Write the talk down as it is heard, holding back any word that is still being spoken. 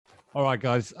All right,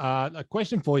 guys. A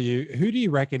question for you. Who do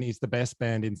you reckon is the best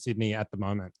band in Sydney at the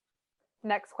moment?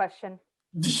 Next question.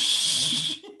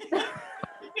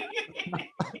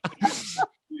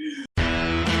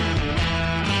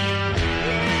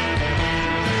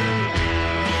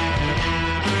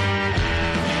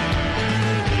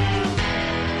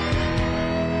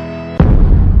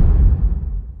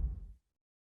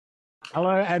 Hello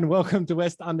and welcome to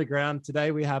West Underground.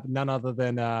 Today we have none other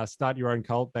than Start Your Own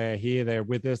Cult. They're here. They're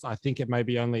with us. I think it may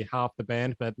be only half the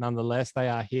band, but nonetheless, they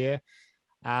are here.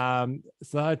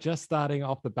 So just starting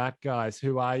off the back, guys,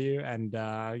 who are you? And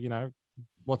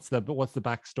what's the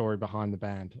backstory behind the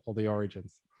band or the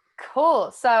origins?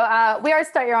 Cool. So we are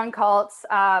Start Your Own Cult.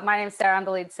 My name is Sarah. I'm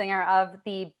the lead singer of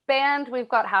the band. We've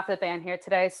got half the band here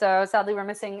today. So sadly, we're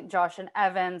missing Josh and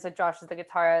Evan. So Josh is the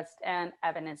guitarist and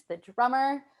Evan is the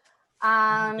drummer.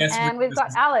 Yes, and we've got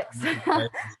Alex.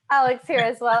 Alex here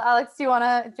as well. Alex, do you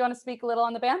wanna speak a little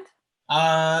on the band?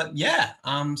 Yeah.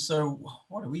 So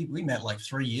what we met like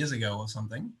 3 years ago or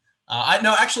something. I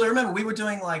remember we were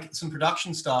doing like some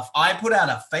production stuff. I put out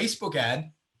a Facebook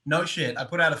ad. No shit. I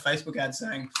put out a Facebook ad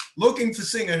saying, looking for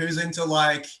singer who's into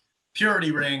like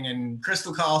Purity Ring and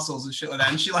Crystal Castles and shit like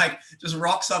that. And she like just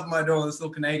rocks up my door, this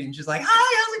little Canadian. She's like,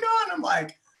 hi, how's it going? I'm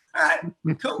like, all right,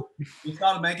 cool. We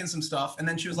started making some stuff. And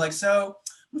then she was like, so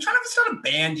I'm trying to start a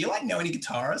band. Do you like know any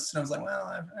guitarists? And I was like, well,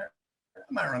 I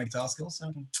might run a guitar school,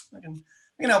 so I can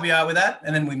help you out with that.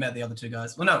 And then we met the other two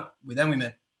guys. Well, no, then we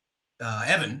met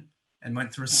Evan and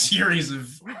went through a series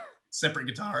of separate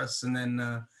guitarists. And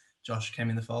then Josh came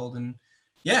in the fold. And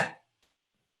yeah,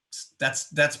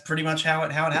 that's pretty much how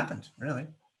it happened, really.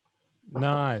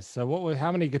 Nice. So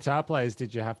how many guitar players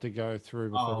did you have to go through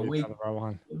before we got the roll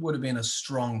on? It would have been a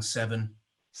strong 7.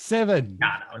 7? No,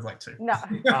 it was like 2. No.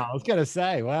 I was going to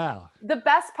say, wow. The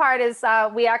best part is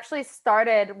we actually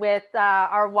started with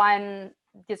our one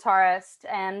guitarist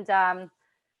and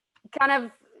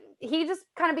he just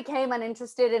kind of became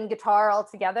uninterested in guitar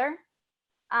altogether.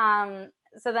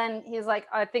 So then he's like,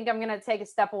 I think I'm going to take a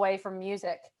step away from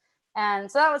music.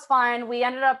 And so that was fine. We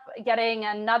ended up getting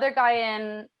another guy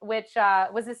in, which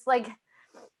was this like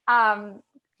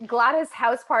Gladys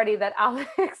house party that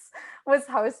Alex was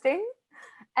hosting.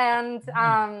 And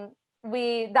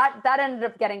that ended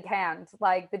up getting canned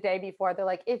like the day before. They're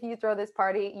like, if you throw this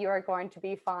party, you are going to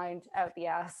be fined out the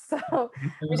ass. So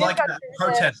it was like a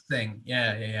protest thing.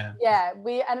 Yeah. Yeah,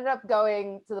 we ended up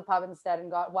going to the pub instead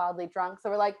and got wildly drunk. So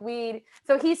we're like,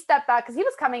 so he stepped back because he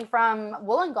was coming from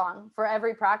Wollongong for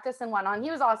every practice and whatnot.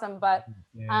 He was awesome, but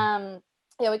we kind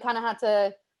of had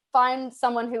to find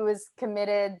someone who was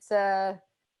committed to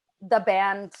the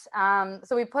band.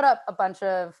 So we put up a bunch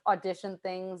of audition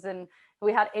things and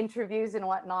we had interviews and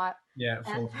whatnot. Yeah,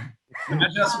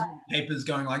 imagine us papers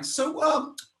going like, so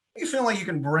what do you feel like you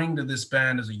can bring to this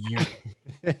band as a unit?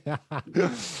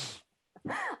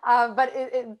 But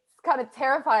it's kind of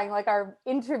terrifying, like our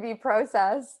interview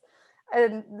process.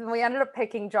 And we ended up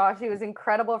picking Josh. He was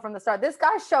incredible from the start. This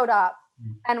guy showed up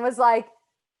and was like,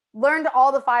 learned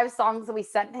all the 5 songs that we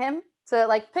sent him. To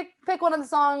like pick one of the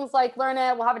songs, like learn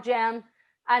it, we'll have a jam.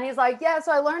 And he's like, yeah,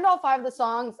 so I learned all 5 of the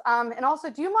songs. And also,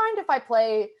 do you mind if I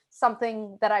play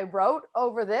something that I wrote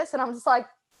over this? And I'm just like,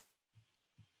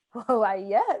 oh,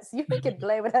 yes, you can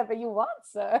play whatever you want,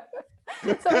 sir.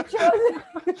 So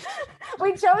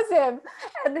we chose him.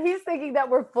 And he's thinking that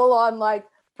we're full on like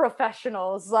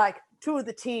professionals, like to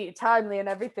the T, timely and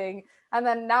everything. And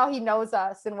then now he knows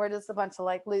us and we're just a bunch of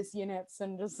like loose units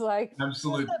and just like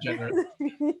absolute degenerate.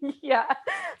 Yeah.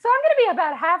 So I'm gonna be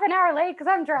about half an hour late because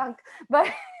I'm drunk,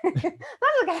 but that's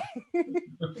okay.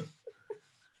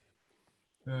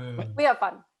 We have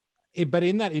fun. But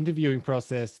in that interviewing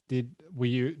process, were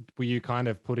you kind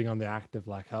of putting on the act of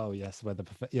like, oh yes,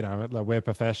 we're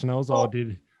professionals, or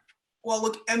did? Well,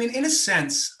 look, I mean, in a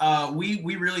sense, we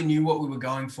really knew what we were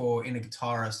going for in a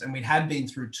guitarist, and we had been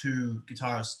through 2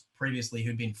 guitarists previously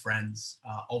who'd been friends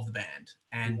of the band,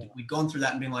 and we'd gone through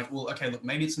that and been like, well, okay, look,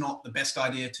 maybe it's not the best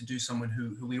idea to do someone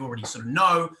who we already sort of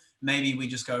know. Maybe we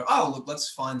just go, oh, look,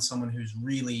 let's find someone who's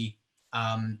really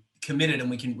committed, and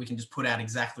we can just put out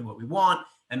exactly what we want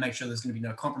and make sure there's going to be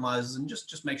no compromises, and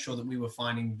just make sure that we were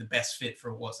finding the best fit for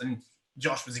what was. And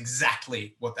Josh was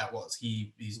exactly what that was.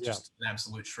 He's just an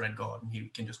absolute shred god, and he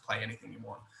can just play anything you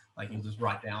want. Like he'll just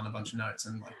write down a bunch of notes,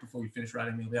 and like before you finish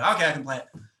writing, he'll be like, okay, I can play it.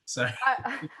 So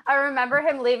I remember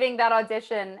him leaving that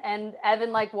audition, and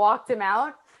Evan like walked him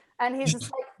out, and he's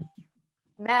just like,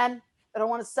 man, I don't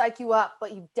want to psych you up,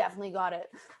 but you definitely got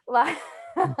it. Like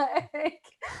Like,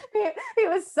 he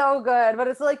was so good, but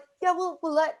it's like, yeah,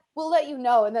 we'll let you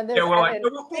know. And then there's Evan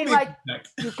being like,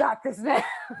 you got this, man.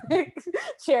 Like,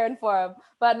 cheering for him.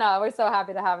 But no, we're so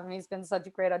happy to have him. He's been such a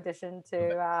great addition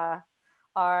to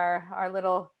our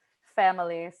little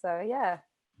family. So yeah.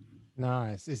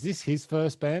 Nice. Is this his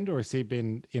first band, or has he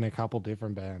been in a couple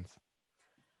different bands?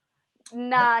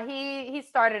 Nah, he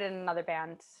started in another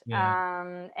band.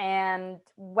 Yeah. And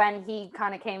when he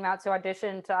kind of came out to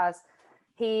audition to us,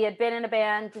 he had been in a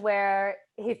band where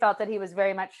he felt that he was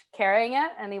very much carrying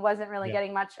it and he wasn't really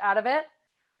getting much out of it.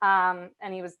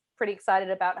 And he was pretty excited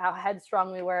about how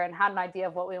headstrong we were and had an idea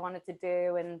of what we wanted to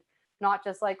do, and not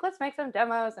just like, let's make some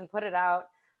demos and put it out.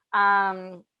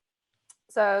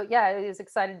 So yeah, he was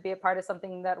excited to be a part of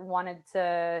something that wanted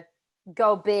to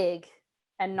go big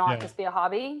and not just be a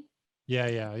hobby.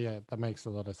 Yeah. That makes a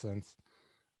lot of sense.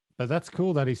 But that's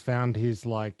cool that he's found his,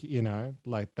 like, you know,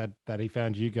 like that he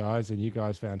found you guys and you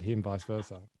guys found him, vice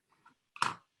versa.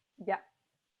 Yeah.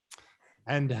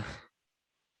 And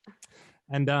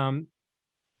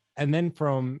then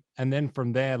from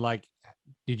there, like,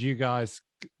 did you guys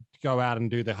go out and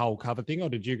do the whole cover thing, or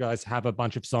did you guys have a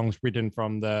bunch of songs written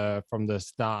from the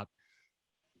start?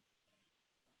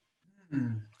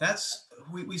 That's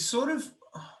we sort of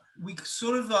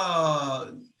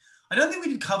I don't think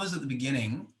we did covers at the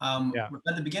beginning. At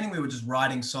the beginning we were just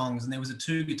writing songs, and there was a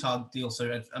 2-guitar deal.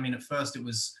 So I mean, at first it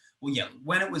was,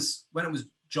 when it was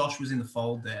Josh was in the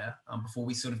fold there, before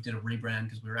we sort of did a rebrand,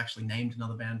 because we were actually named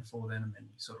another band before then, and then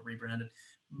we sort of rebranded.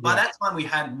 By that time we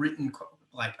had written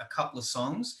like a couple of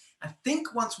songs. I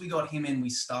think once we got him in, we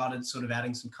started sort of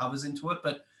adding some covers into it,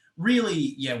 but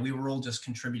really, we were all just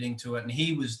contributing to it. And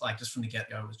he was like, just from the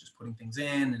get-go, was just putting things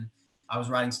in, and I was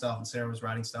writing stuff and Sarah was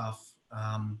writing stuff.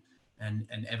 And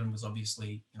Evan was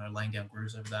obviously, laying down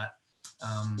grooves over that.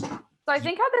 So I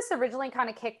think how this originally kind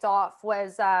of kicked off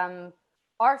was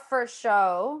our first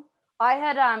show. I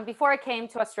had, before I came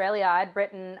to Australia, I'd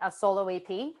written a solo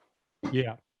EP.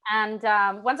 Yeah. And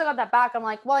once I got that back, I'm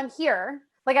like, well, I'm here.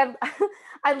 Like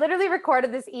I literally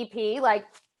recorded this EP like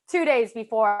 2 days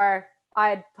before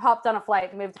I'd hopped on a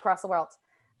flight and moved across the world.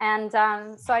 And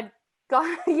so I'd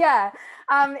got, and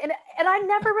I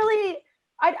never really,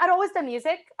 I'd always done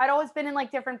music. I'd always been in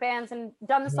like different bands and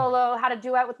done the solo, had a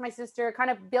duet with my sister, kind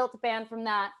of built a band from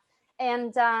that.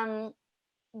 And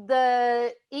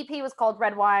the EP was called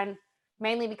Red Wine,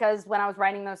 mainly because when I was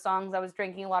writing those songs, I was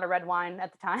drinking a lot of red wine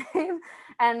at the time.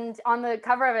 And on the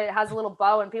cover of it, it has a little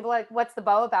bow, and people are like, what's the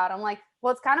bow about? I'm like,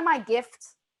 well, it's kind of my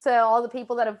gift to all the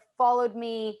people that have followed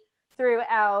me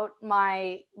throughout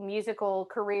my musical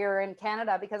career in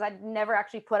Canada, because I'd never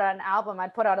actually put out an album.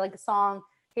 I'd put out like a song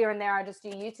here and there. I just do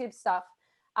YouTube stuff.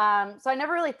 So I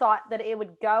never really thought that it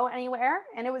would go anywhere.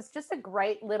 And it was just a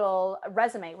great little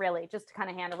resume, really, just to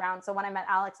kind of hand around. So when I met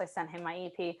Alex, I sent him my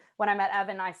EP. When I met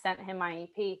Evan, I sent him my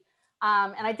EP.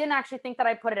 And I didn't actually think that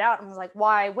I'd put it out. And I was like,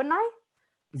 why wouldn't I?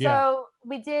 Yeah. So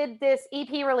we did this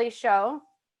EP release show.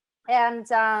 And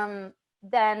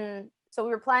so we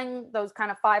were playing those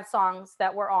kind of 5 songs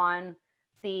that were on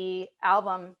the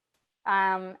album.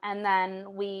 And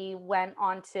then we went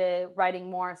on to writing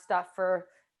more stuff for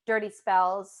Dirty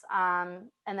Spells. And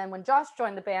then when Josh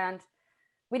joined the band,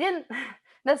 we didn't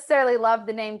necessarily love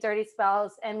the name Dirty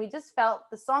Spells. And we just felt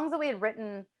the songs that we had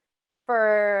written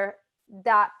for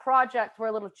that project were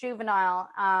a little juvenile.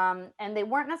 And they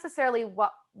weren't necessarily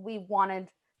what we wanted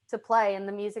to play in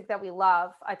the music that we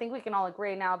love. I think we can all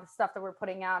agree now, the stuff that we're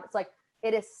putting out, it's like,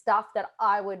 it is stuff that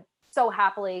I would so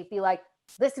happily be like,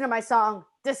 listen to my song.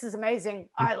 This is amazing.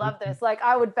 I love this. Like,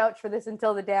 I would vouch for this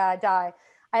until the day I die.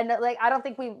 And like, I don't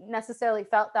think we necessarily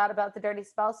felt that about the Dirty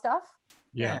Spell stuff.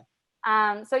 Yeah.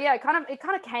 So yeah, it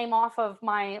kind of came off of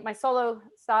my solo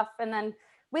stuff. And then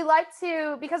we like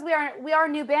to, because we are a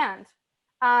new band,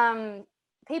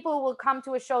 people will come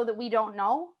to a show that we don't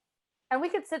know, and we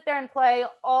could sit there and play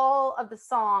all of the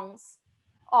songs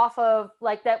off of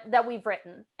like that we've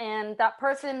written. And that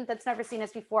person that's never seen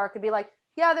us before could be like,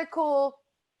 yeah, they're cool,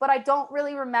 but I don't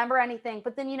really remember anything.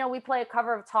 But then, we play a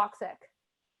cover of Toxic,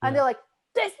 and they're like,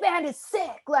 this band is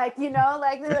sick. Like, they're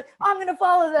like, I'm going to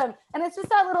follow them. And it's just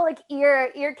that little like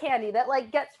ear candy that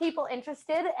like gets people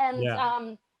interested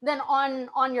and then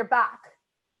on your back.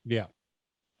 Yeah.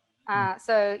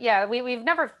 So yeah, we've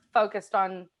never focused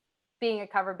on being a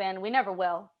cover band. We never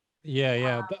will.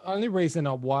 Yeah. The only reason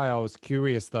why I was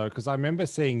curious though, because I remember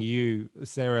seeing you,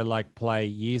 Sarah, like play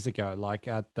years ago, like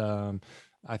at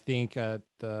I think at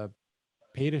the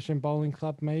Peterson Bowling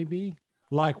Club, maybe.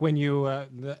 Like when you were,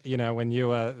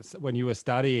 when you were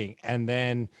studying, and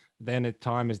then then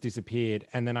time has disappeared,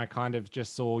 and then I kind of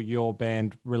just saw your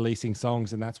band releasing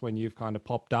songs, and that's when you've kind of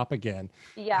popped up again.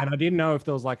 Yeah. And I didn't know if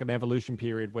there was like an evolution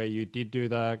period where you did do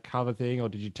the cover thing, or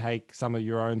did you take some of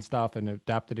your own stuff and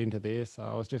adapt it into this? So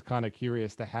I was just kind of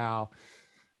curious to how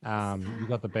you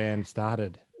got the band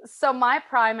started. So my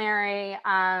primary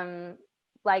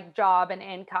like job and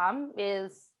income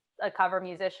is a cover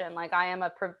musician. Like I am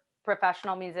a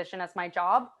professional musician as my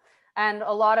job, and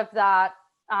a lot of that,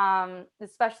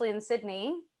 especially in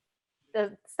Sydney,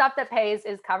 the stuff that pays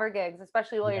is cover gigs,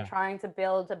 especially while you're trying to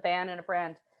build a band and a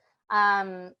brand.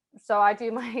 So I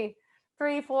do my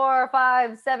 3, 4,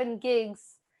 5, 7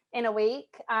 gigs in a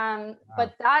week.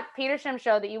 But that Petersham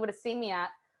show that you would have seen me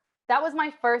at, that was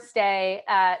my first day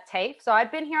at TAFE. So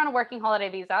I'd been here on a working holiday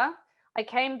visa. I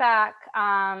came back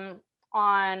on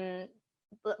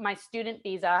my student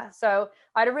visa. So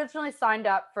I'd originally signed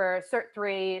up for Cert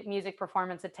 3 music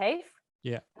performance at TAFE.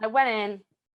 Yeah. I went in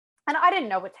and I didn't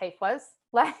know what TAFE was.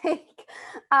 Like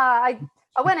I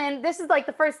went in, this is like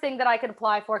the first thing that I could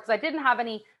apply for because I didn't have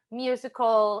any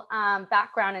musical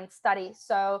background in study.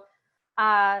 So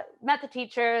met the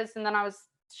teachers, and then I was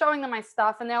showing them my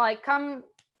stuff, and they're like, come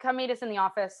meet us in the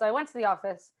office. So I went to the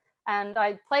office and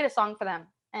I played a song for them.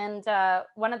 And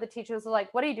one of the teachers was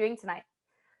like, what are you doing tonight?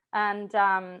 And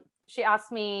she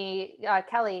asked me,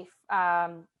 Kelly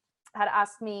had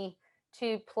asked me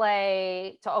to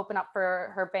open up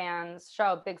for her band's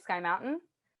show, Big Sky Mountain.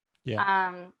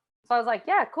 Yeah. So I was like,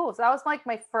 yeah, cool. So that was like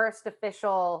my first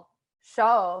official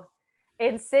show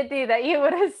in Sydney that you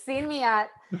would have seen me at.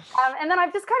 And then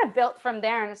I've just kind of built from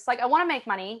there. And it's like, I want to make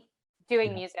money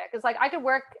doing music. It's like I could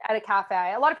work at a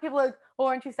cafe. A lot of people are like, oh,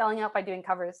 aren't you selling out by doing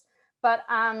covers? But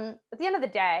at the end of the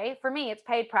day, for me, it's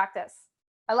paid practice.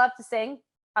 I love to sing.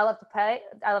 I love to play.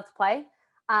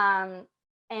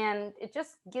 And it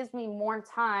just gives me more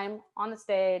time on the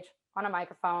stage, on a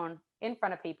microphone, in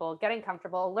front of people, getting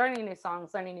comfortable, learning new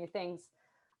songs, learning new things,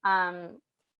 and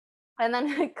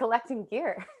then collecting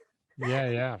gear.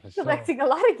 Yeah, for sure. Collecting a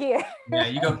lot of gear. Yeah,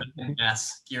 you got the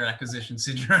ass gear acquisition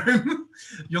syndrome.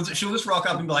 She'll just rock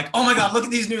up and be like, "Oh my god, look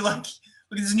at this new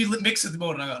mix at the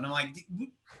board," and I'm like,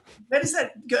 "Where does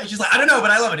that go?" She's like, "I don't know,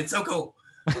 but I love it. It's so cool."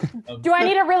 Do I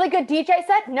need a really good DJ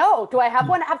set? No. Do I have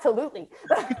one? Absolutely.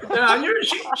 No,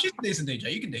 she's a decent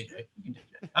DJ. You can DJ.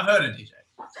 I've heard her DJ.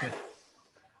 It's good.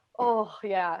 Oh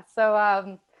yeah.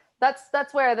 So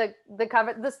that's where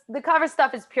the cover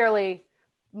stuff is purely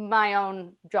my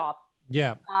own job.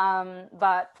 Yeah.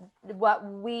 But what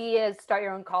we as Start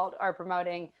Your Own Cult are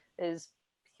promoting is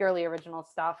purely original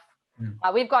stuff.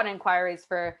 We've gotten inquiries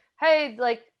for, hey,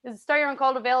 like, is Start Your Own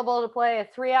Cult available to play a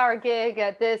 3-hour gig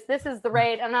at this is the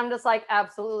rate? And I'm just like,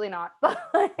 absolutely not.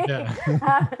 Like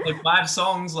 5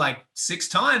 songs, like 6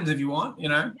 times if you want, you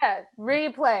know? Yeah,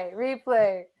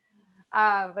 replay.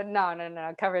 But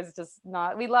no, covers just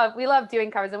not. We love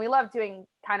doing covers, and we love doing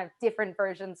kind of different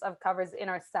versions of covers in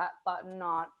our set, but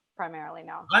not primarily,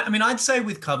 no. I mean, I'd say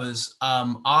with covers,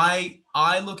 I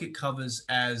look at covers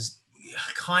as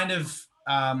kind of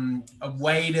a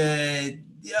way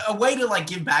to like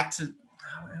give back to.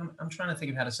 I'm trying to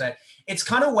think of how to say it. It's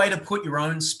kind of a way to put your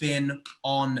own spin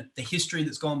on the history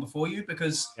that's gone before you,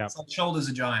 because it's like shoulders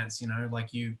of giants, you know,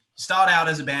 like you start out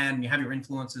as a band and you have your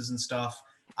influences and stuff.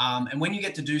 And when you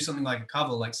get to do something like a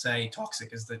cover, like say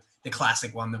Toxic is the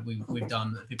classic one that we've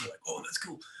done, that people are like, oh, that's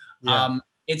cool. Yeah.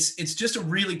 It's just a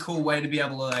really cool way to be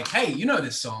able to like, hey, you know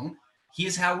this song,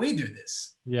 here's how we do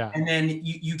this. Yeah. And then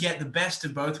you get the best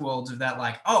of both worlds of that,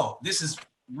 like, oh, this is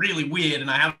really weird and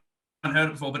I haven't heard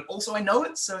it before, but also I know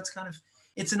it. So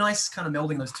it's a nice kind of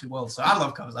melding those two worlds. So I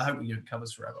love covers. I hope we do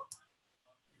covers forever.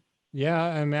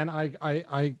 Yeah, and man,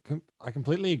 I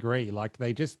completely agree. Like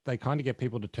they kind of get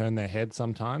people to turn their heads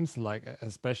sometimes, like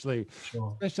especially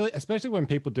when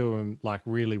people do them like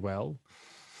really well.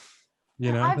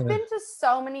 You know, I've been to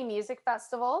so many music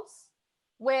festivals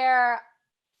where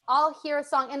I'll hear a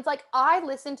song and it's like, I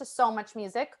listen to so much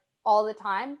music all the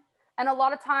time. And a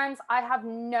lot of times I have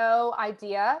no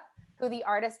idea who the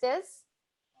artist is,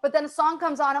 but then a song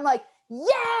comes on, I'm like,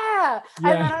 yeah.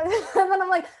 And then I'm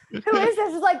like, who is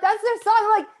this? It's like, that's their song. I'm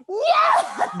like,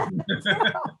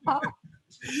 yeah.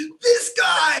 This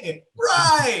guy,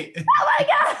 right? Oh my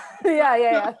god.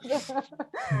 Yeah.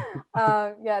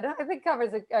 No, I think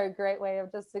covers are a great way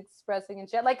of just expressing and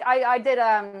shit. Like I did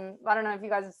I don't know if you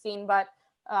guys have seen, but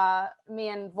me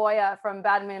and Voya from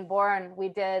Bad Man Born, we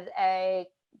did a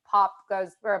Punk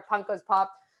Goes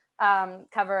Pop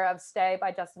cover of Stay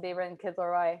by Justin Bieber and Kid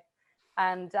Laroi.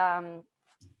 And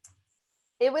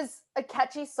it was a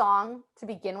catchy song to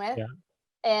begin with. Yeah.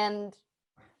 And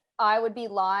I would be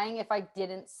lying if I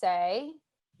didn't say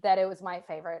that it was my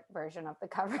favorite version of the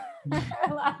cover. Like,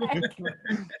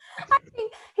 I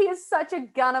think he is such a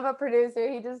gun of a producer.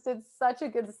 He just did such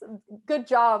a good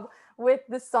job with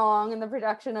the song and the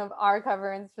production of our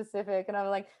cover in specific. And I'm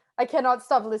like, I cannot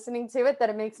stop listening to it, that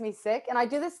it makes me sick. And I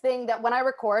do this thing that when I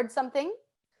record something,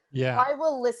 I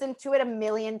will listen to it a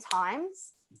million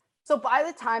times. So by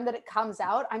the time that it comes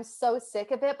out, I'm so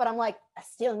sick of it, but I'm like, I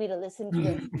still need to listen to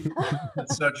it.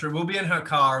 That's so true. We'll be in her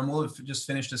car and we'll have just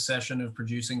finished a session of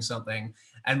producing something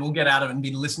and we'll get out of it and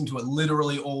be listening to it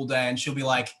literally all day. And she'll be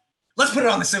like, let's put it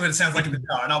on the see what it sounds like in the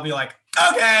car. And I'll be like,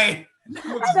 okay.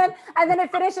 and then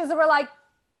it finishes and we're like,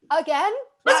 again?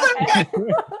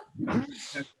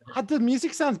 The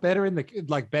music sounds better in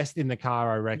the best in the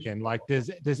car, I reckon. Like,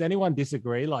 does anyone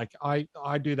disagree? Like, I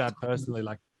do that personally.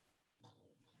 Like,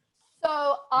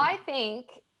 so I think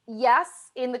yes,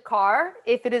 in the car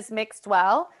if it is mixed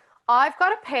well. I've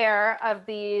got a pair of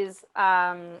these.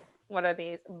 What are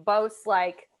these? Bose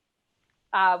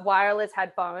wireless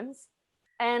headphones,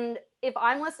 and if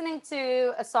I'm listening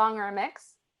to a song or a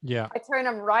mix, I turn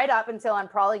them right up until I'm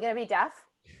probably gonna be deaf.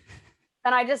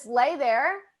 And I just lay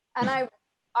there and I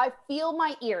feel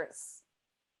my ears.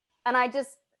 And I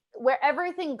just, where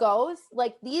everything goes,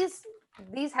 like these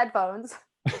headphones.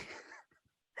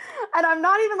 And I'm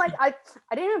not even like, I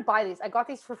didn't even buy these. I got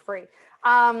these for free.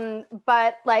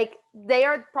 But like, they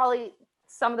are probably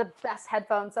some of the best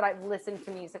headphones that I've listened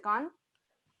to music on.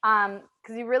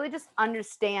 Because you really just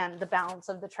understand the balance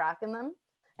of the track in them.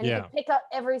 And you can pick up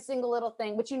every single little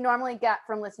thing, which you normally get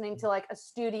from listening to like a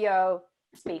studio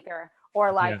speaker or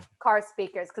like car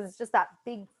speakers, because it's just that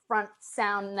big front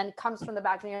sound and then it comes from the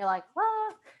back and you're like,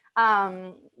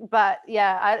 ah. But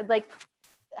yeah, I like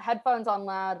headphones on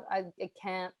loud. I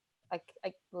can't, I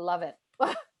love it.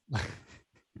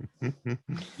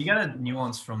 You got a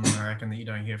nuance from them, I reckon, that you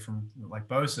don't hear from like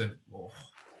Bose. Oh,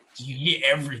 you hear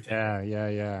everything.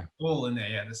 Yeah. All in there.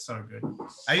 Yeah, that's so good.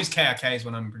 I use KRKs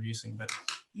when I'm producing, but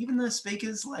even the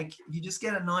speakers, like you just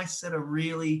get a nice set of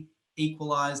really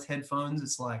equalized headphones.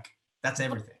 It's like, that's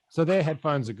everything. So their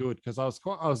headphones are good, because I was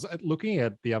looking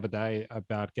at the other day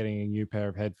about getting a new pair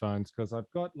of headphones, because I've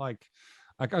got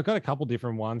I've got a couple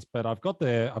different ones, but I've got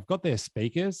their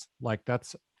speakers. Like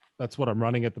that's what I'm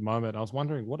running at the moment. I was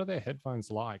wondering, what are their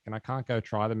headphones like? And I can't go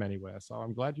try them anywhere. So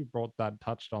I'm glad you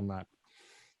touched on that.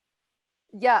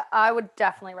 Yeah, I would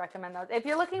definitely recommend those. If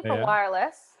you're looking for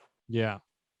wireless. Yeah.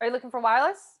 Are you looking for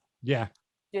wireless? Yeah.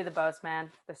 Do the Bose,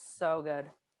 man. They're so good.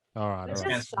 All right. They're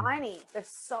just shiny. They're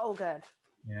so good.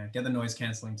 Yeah, get the noise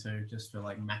canceling too, just for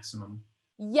like maximum.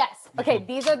 Yes. Okay,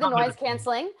 these are the noise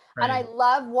canceling. Right. And I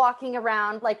love walking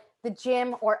around like the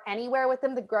gym or anywhere with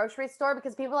them, the grocery store,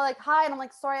 because people are like, hi. And I'm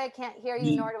like, sorry, I can't hear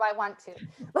you, nor do I want to.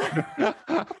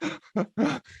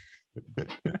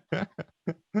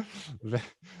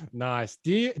 Nice.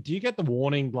 Do you get the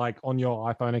warning like on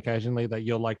your iPhone occasionally that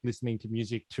you're like listening to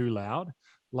music too loud?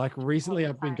 Like recently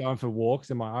I've been going for walks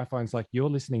and my iPhone's like, you're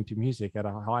listening to music at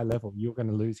a high level, you're going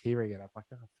to lose hearing it. I'm like,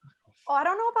 oh, fuck off. Oh, I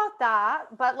don't know about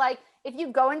that, but like if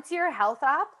you go into your health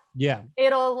app,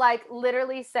 it'll like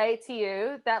literally say to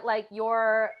you that like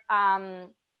your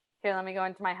here, let me go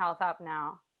into my health app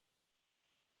now.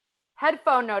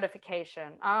 Headphone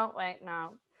notification. Oh wait,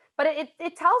 no. But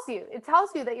it tells you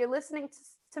that you're listening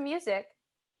to music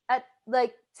at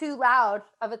like too loud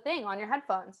of a thing on your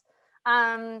headphones.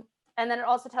 And then it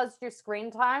also tells you your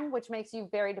screen time, which makes you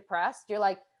very depressed. You're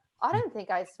like, I don't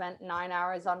think I spent 9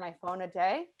 hours on my phone a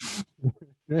day.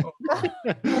 I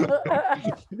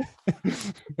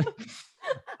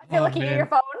feel like you get your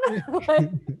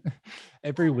phone.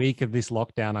 Every week of this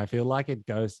lockdown, I feel like it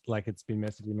goes like it's been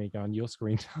messaging me going, your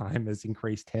screen time has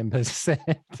increased 10%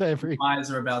 every.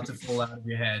 Eyes are about to fall out of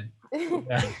your head.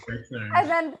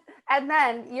 and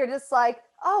then you're just like,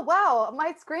 oh wow,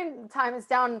 my screen time is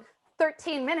down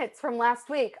 13 minutes from last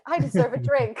week. I deserve a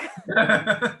drink.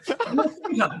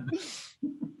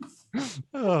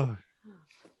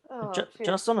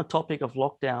 Just on the topic of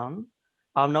lockdown,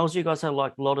 I noticed you guys have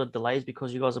like a lot of delays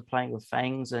because you guys are playing with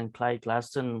Fangs and Clay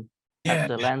Glaston at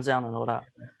the Lansdowne and all that.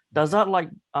 Does that like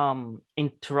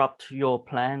interrupt your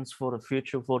plans for the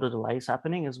future for the delays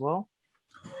happening as well?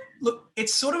 Look,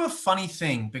 it's sort of a funny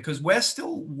thing because we're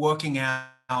still working out,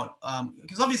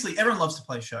 because obviously everyone loves to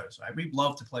play shows, right? We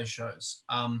love to play shows.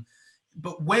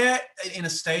 But we're in a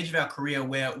stage of our career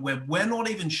where we're not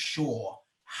even sure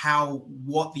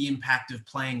what the impact of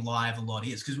playing live a lot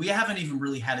is, because we haven't even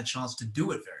really had a chance to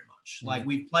do it very much. Like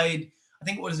we've played, I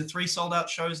think, 3 sold out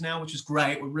shows now, which is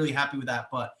great. We're really happy with that,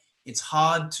 but it's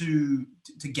hard to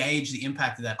gauge the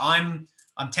impact of that. I'm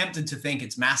tempted to think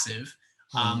it's massive.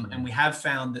 And we have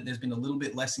found that there's been a little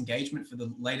bit less engagement for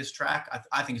the latest track.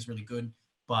 I think it's really good,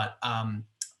 But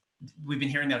we've been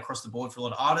hearing that across the board for a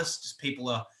lot of artists. Just people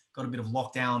are got a bit of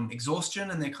lockdown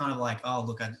exhaustion, and they're kind of like, oh,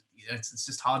 look, it's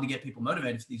just hard to get people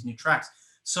motivated for these new tracks.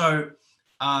 So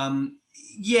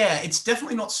yeah, it's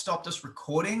definitely not stopped us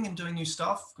recording and doing new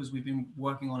stuff, because we've been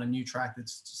working on a new track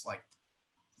that's just like,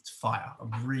 it's fire.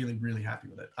 I'm really, really happy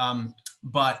with it.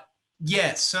 But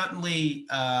yeah, certainly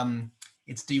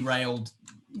it's derailed.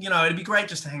 You know, it'd be great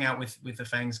just to hang out with the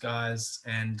Fangs guys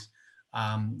and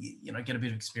you know, get a bit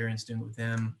of experience doing it with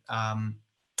them.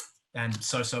 And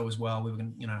So as well. We were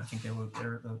gonna, you know, I think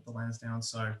they're at the Lansdowne.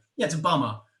 So yeah, it's a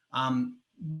bummer.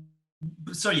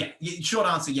 So yeah, short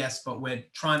answer, yes, but we're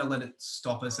trying to let it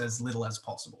stop us as little as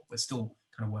possible. We're still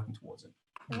kind of working towards it.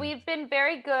 We've been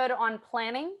very good on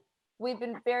planning. We've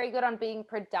been very good on being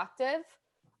productive.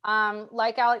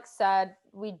 Like Alex said,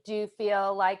 we do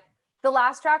feel like the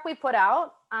last track we put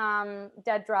out,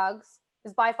 Dead Drugs,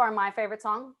 is by far my favorite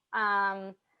song.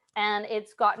 And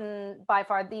it's gotten by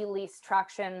far the least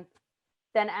traction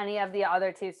than any of the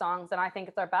other two songs, and I think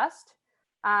it's our best.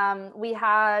 We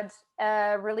had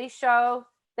a release show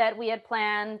that we had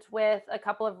planned with a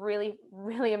couple of really,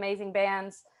 really amazing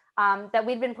bands that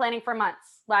we'd been planning for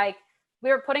months. Like, we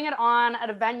were putting it on at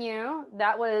a venue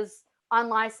that was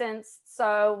unlicensed.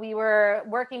 So we were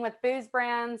working with booze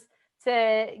brands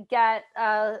to get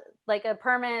like a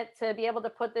permit to be able to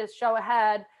put this show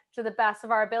ahead to the best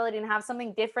of our ability and have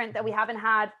something different that we haven't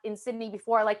had in Sydney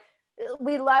before. Like,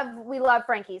 we love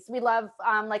Frankie's. We love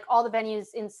like all the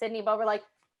venues in Sydney, but we're like,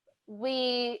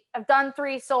 we have done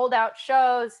 3 sold out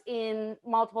shows in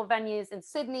multiple venues in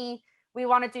Sydney. We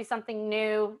want to do something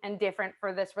new and different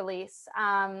for this release.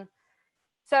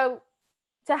 So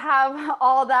to have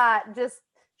all that just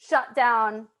shut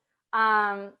down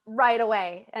right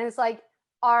away. And it's like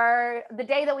the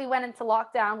day that we went into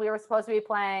lockdown, we were supposed to be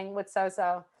playing with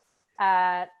So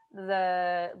at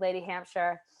the Lady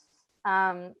Hampshire.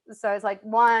 So it's like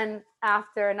one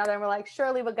after another, and we're like,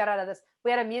 surely we'll get out of this.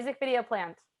 We had a music video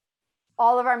planned.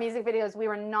 All of our music videos we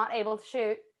were not able to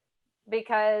shoot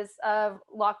because of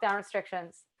lockdown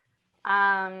restrictions.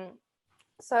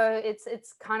 So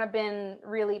it's kind of been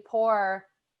really poor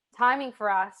timing for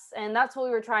us, and that's what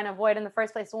we were trying to avoid in the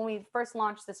first place. When we first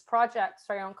launched this project,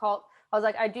 Start Your Own Cult, I was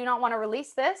like, I do not want to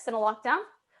release this in a lockdown.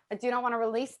 I do not want to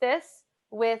release this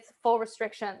with full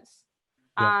restrictions.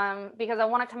 Yeah. Because I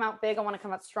want to come out big. I want to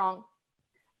come out strong.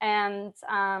 And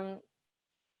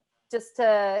just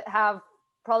to have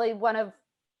probably one of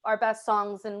our best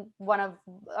songs and one of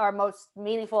our most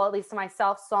meaningful, at least to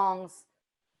myself, songs,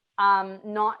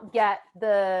 not get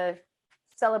the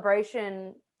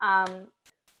celebration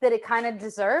that it kind of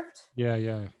deserved.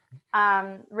 Yeah.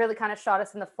 Really kind of shot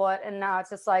us in the foot. And now it's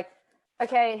just like,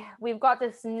 okay, we've got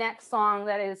this next song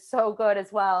that is so good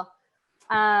as well.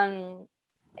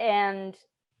 And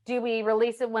do we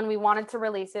release it when we wanted to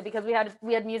release it? Because we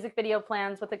had music video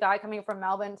plans with a guy coming from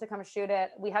Melbourne to come shoot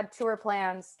it. We had tour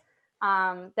plans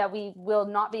that we will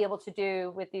not be able to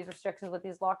do with these restrictions, with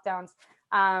these lockdowns.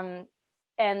 And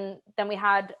then we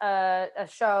had a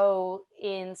show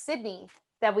in Sydney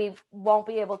that we won't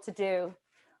be able to do.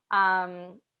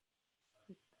 And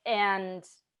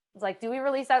it's like, do we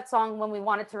release that song when we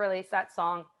wanted to release that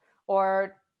song?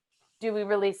 Or do we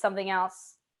release something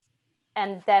else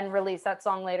and then release that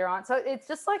song later on? So it's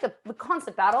just like a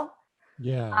constant battle.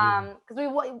 Yeah.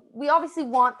 Because we obviously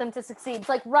want them to succeed. It's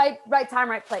like right time,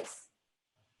 right place.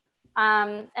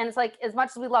 And it's like, as much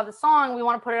as we love the song, we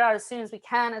want to put it out as soon as we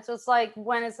can. It's just like,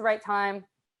 when is the right time?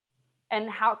 And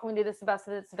how can we do this the best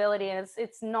of its ability? And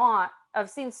it's not. I've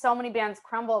seen so many bands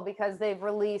crumble because they've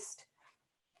released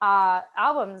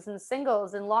albums and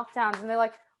singles and lockdowns, and they're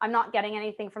like, I'm not getting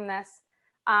anything from this.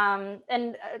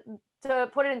 And to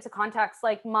put it into context,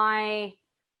 like my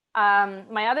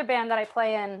other band that I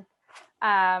play in,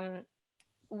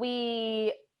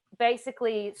 we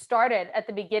basically started at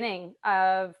the beginning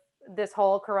of this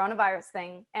whole coronavirus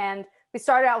thing, and we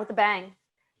started out with a bang,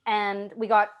 and we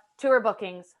got tour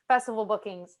bookings, festival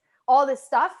bookings, all this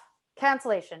stuff,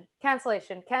 cancellation,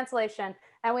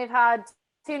 and we've had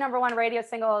 2 #1 radio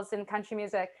singles in country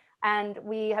music, and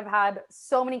we have had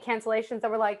so many cancellations that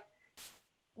we're like,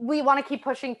 we want to keep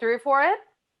pushing through for it.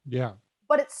 Yeah.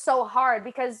 But it's so hard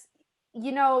because,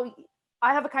 you know,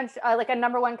 I have a country, like a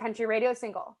 #1 country radio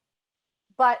single,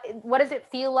 but what does it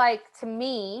feel like to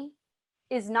me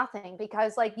is nothing,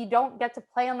 because like you don't get to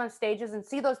play on those stages and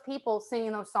see those people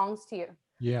singing those songs to you.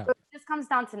 Yeah. So it just comes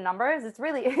down to numbers. It's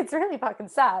really fucking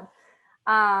sad.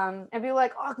 And people are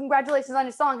like, oh, congratulations on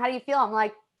your song. How do you feel? I'm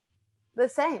like, the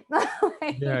same. Like,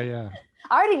 Yeah.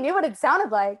 I already knew what it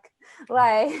sounded like.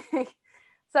 Like,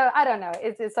 so I don't know.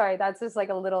 It's sorry, that's just like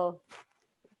a little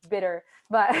bitter,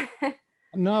 but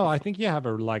No, I think you have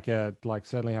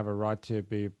certainly have a right to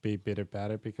be bitter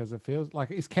about it, because it feels like,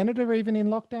 is Canada even in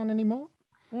lockdown anymore?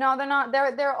 No, they're not.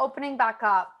 They're opening back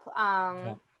up.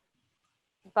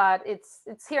 But it's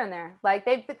here and there. Like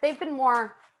they've been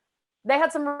more. They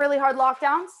had some really hard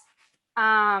lockdowns.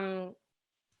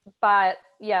 But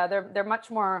yeah, they're much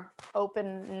more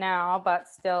open now, but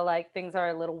still like things are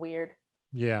a little weird.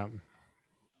 Yeah.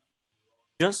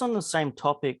 Just on the same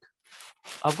topic,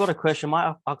 I've got a question.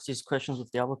 Might ask these questions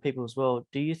with the other people as well.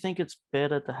 Do you think it's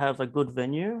better to have a good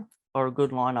venue or a good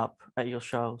lineup at your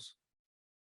shows?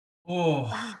 Oh,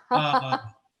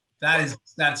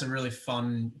 that's a really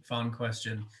fun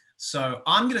question. So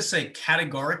I'm going to say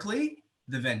categorically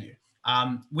the venue.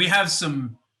 We have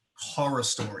some horror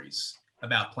stories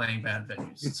about playing bad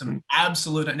venues. Some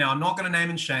absolute. Now I'm not going to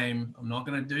name and shame. I'm not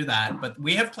going to do that. But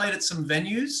we have played at some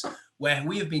venues where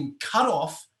we have been cut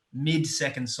off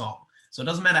mid-second song. So it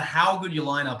doesn't matter how good your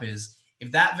lineup is.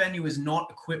 If that venue is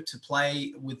not equipped to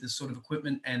play with the sort of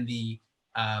equipment and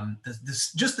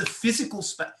just the physical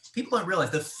space, people don't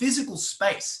realize the physical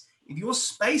space. If your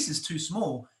space is too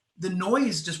small, the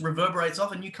noise just reverberates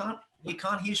off, and you can't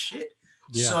hear shit.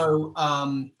 Yeah. So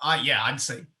I'd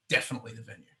say definitely the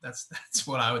venue. That's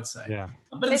what I would say. Yeah.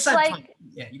 But at the same time,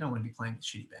 you don't want to be playing with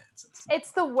shitty bands.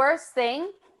 It's the worst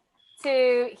thing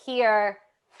to hear.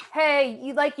 Hey,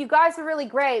 you guys are really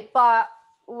great, but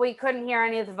we couldn't hear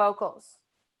any of the vocals.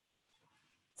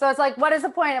 So it's like, what is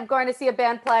the point of going to see a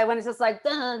band play when it's just like,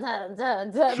 dun, dun, dun,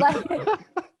 dun, like,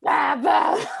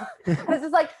 it's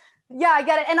just like, yeah, I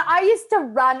get it. And I used to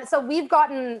run. So we've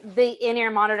gotten the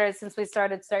in-ear monitors since we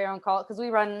started Start Your Own Cult, because we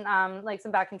run like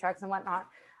some backing tracks and whatnot.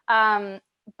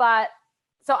 But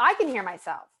so I can hear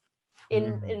myself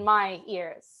in my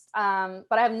ears. But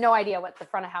I have no idea what the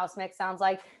front of house mix sounds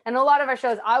like. And a lot of our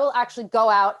shows, I will actually go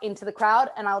out into the crowd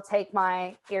and I'll take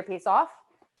my earpiece off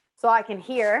so I can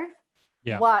hear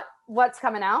what's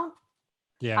coming out.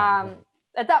 Yeah.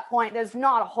 At that point, there's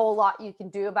not a whole lot you can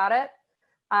do about it.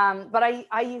 But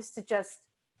I used to just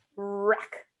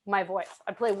wreck my voice.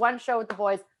 I'd play one show with the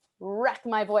boys, wreck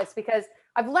my voice, because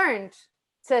I've learned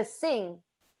to sing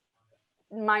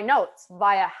my notes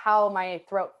via how my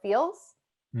throat feels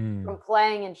from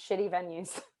playing in shitty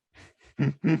venues.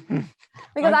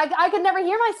 Because I could never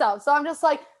hear myself. So I'm just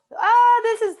like,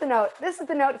 this is the note. This is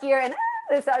the note here. And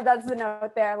that's the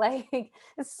note there. Like,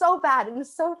 it's so bad and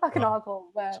it's so fucking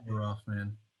awful. But it's rough,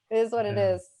 man. It is what it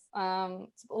is.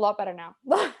 It's a lot better now.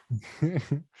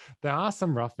 There are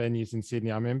some rough venues in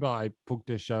Sydney. I remember I booked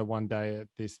a show one day at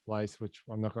this place, which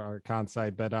I can't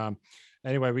say, but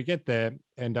anyway, we get there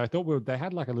and I thought they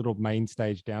had like a little main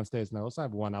stage downstairs, and they also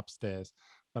have one upstairs,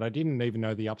 but I didn't even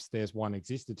know the upstairs one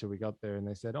existed till we got there. And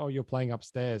they said, oh, you're playing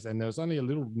upstairs, and there was only a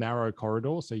little narrow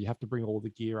corridor, so you have to bring all the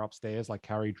gear upstairs, like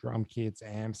carry drum kits,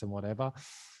 amps and whatever.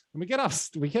 And we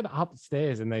get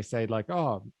upstairs and they say like,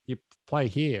 oh, you play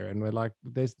here. And we're like,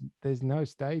 there's no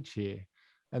stage here.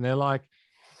 And they're like,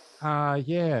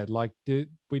 yeah, like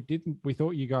we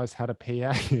thought you guys had a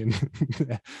PA in.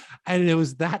 And it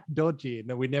was that dodgy.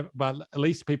 And but at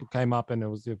least people came up and it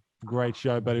was a great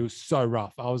show, but it was so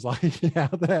rough. I was like, how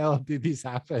the hell did this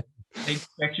happen? They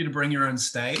expect you to bring your own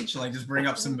stage, like just bring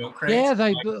up some milk crates.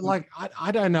 Yeah,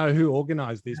 I don't know who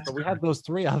organized this, but we had those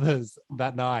 3 others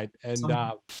that night, and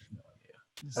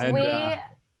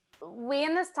we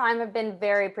in this time have been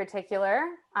very particular.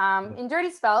 In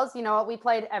Dirty Spells, you know what? We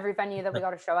played every venue that we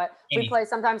got a show at. We played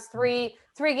sometimes three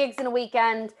gigs in a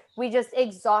weekend. We just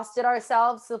exhausted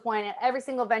ourselves to the point at every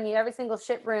single venue, every single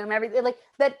shit room, everything like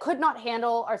that could not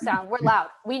handle our sound. We're loud.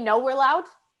 We know we're loud.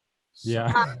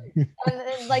 Yeah.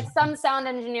 And like some sound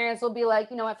engineers will be like,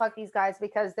 you know what, fuck these guys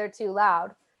because they're too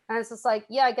loud. And it's just like,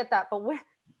 yeah, I get that, but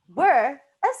we're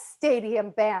a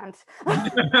stadium band.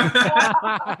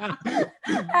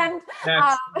 And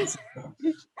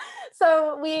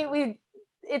so we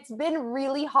it's been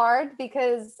really hard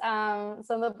because some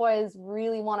of the boys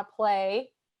really want to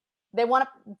play. They want to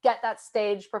get that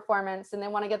stage performance and they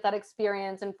want to get that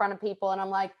experience in front of people. And I'm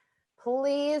like,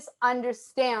 please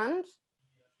understand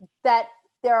that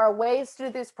there are ways to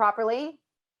do this properly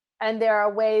and there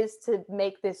are ways to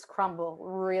make this crumble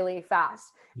really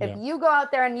fast. If you go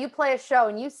out there and you play a show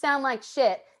and you sound like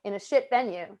shit in a shit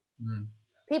venue,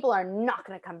 people are not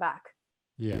going to come back.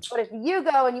 Yeah. But if you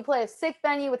go and you play a sick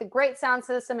venue with a great sound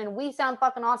system and we sound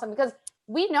fucking awesome, because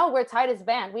we know we're tight as a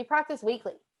band. We practice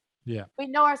weekly. Yeah. We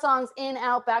know our songs in,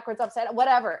 out, backwards, upside,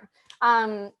 whatever.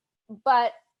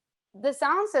 But the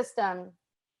sound system,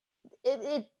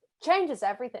 it changes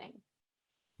everything.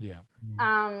 Yeah.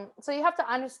 So you have to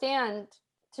understand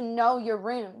to know your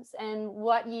rooms and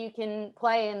what you can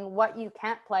play and what you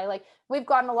can't play. Like we've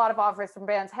gotten a lot of offers from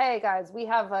bands. Hey guys, we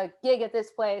have a gig at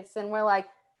this place, and we're like,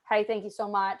 hey, thank you so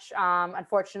much.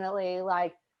 Unfortunately,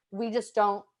 like we just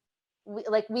don't.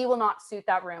 We will not suit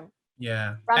that room.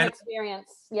 Yeah. From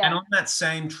experience. Yeah. And on that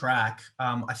same track,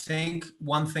 I think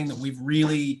one thing that we've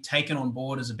really taken on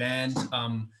board as a band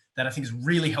that I think is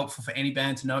really helpful for any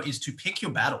band to know is to pick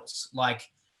your battles. Like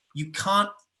you can't,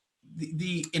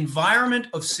 the environment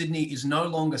of Sydney is no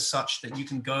longer such that you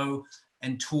can go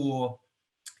and tour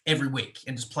every week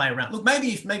and just play around. Look,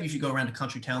 maybe if you go around to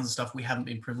country towns and stuff, we haven't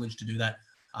been privileged to do that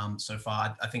so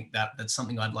far. I think that's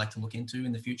something I'd like to look into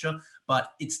in the future.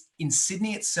 But it's in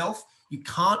Sydney itself, you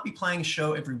can't be playing a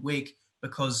show every week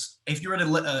because if you're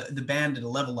at the band at a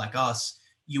level like us,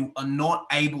 you are not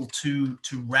able to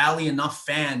rally enough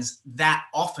fans that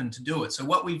often to do it. So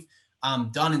what we've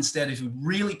done instead is we've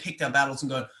really picked our battles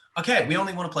and go, okay, we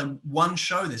only want to play one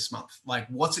show this month. Like,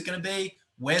 what's it going to be?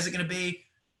 Where's it going to be?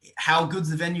 How good's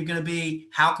the venue going to be?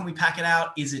 How can we pack it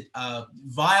out? Is it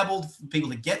viable for people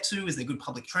to get to? Is there good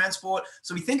public transport?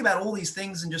 So we think about all these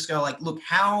things and just go like, look,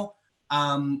 how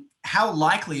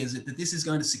likely is it that this is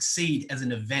going to succeed as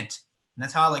an event? And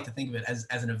that's how I like to think of it, as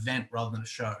an event rather than a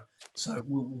show. So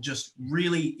we'll just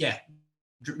really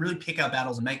pick our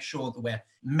battles and make sure that we're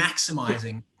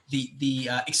maximizing the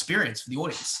experience for the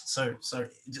audience. So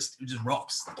it just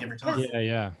rocks like every time.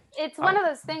 Yeah. It's one of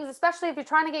those things, especially if you're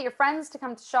trying to get your friends to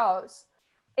come to shows.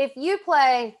 If you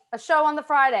play a show on the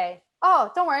Friday, oh,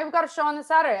 don't worry, we got a show on the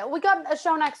Saturday. We got a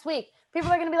show next week.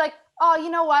 People are going to be like, oh, you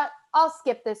know what? I'll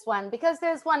skip this one because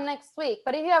there's one next week.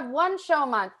 But if you have one show a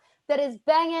month that is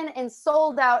banging and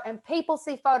sold out and people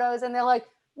see photos and they're like,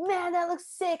 man, that looks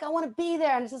sick, I want to be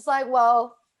there. And it's just like,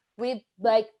 well, we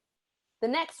like the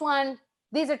next one,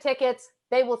 these are tickets,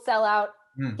 they will sell out.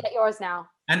 Get yours now.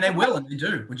 And they will, and they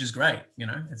do, which is great. You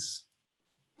know, it's.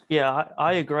 Yeah,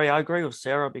 I agree. I agree with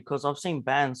Sarah because I've seen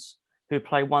bands who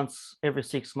play once every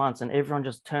 6 months and everyone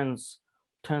just turns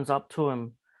up to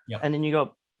them. Yep. And then you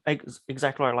got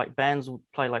exactly like bands will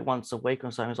play like once a week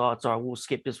or something. It's like, it's all right, we'll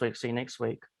skip this week, see you next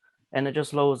week. And it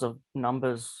just lowers the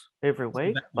numbers every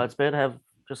week. But it's better to have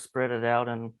just spread it out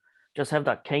and just have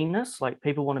that keenness. Like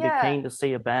people want to be keen to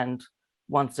see a band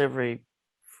once every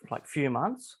like few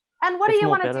months. And what do you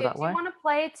want to do? Do you want to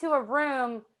play to a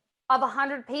room of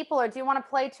 100 people or do you want to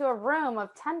play to a room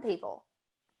of 10 people?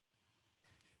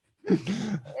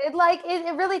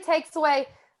 it really takes away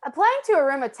playing to a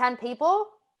room of 10 people,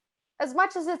 as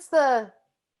much as it's the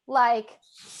like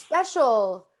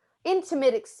special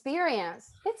intimate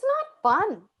experience, it's not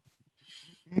fun.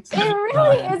 It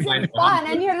really isn't fun.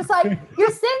 And you're just like,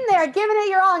 you're sitting there giving it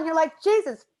your all and you're like,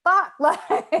 Jesus fuck. Like,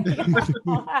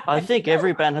 I think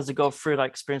every band has to go through that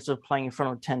experience of playing in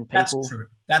front of 10 people. That's true.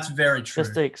 That's very true.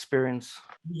 Just the experience.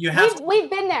 We've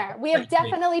been there. We have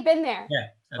definitely been there. Yeah,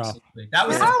 absolutely. That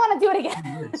was. I don't want to do it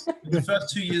again. The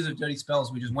first 2 years of Dirty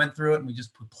Spells, we just went through it and we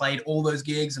just played all those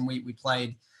gigs and we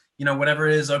played, you know, whatever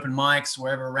it is, open mics,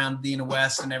 wherever around the inner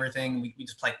west and everything. We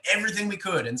just played everything we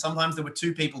could. And sometimes there were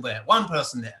 2 people there, 1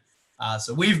 person there.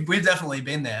 So we've definitely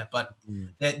been there, but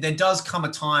there does come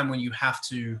a time when you have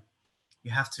to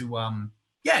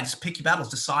just pick your battles,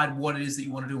 decide what it is that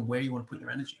you want to do and where you want to put your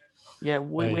energy. Yeah,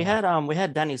 we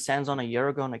had Danny Sands on a year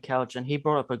ago on the couch, and he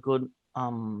brought up a good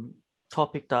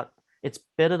topic that it's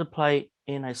better to play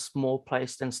in a small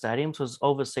place than stadiums, because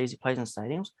overseas he plays in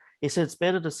stadiums. He said it's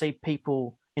better to see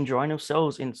people enjoying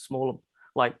themselves in smaller,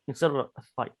 like instead of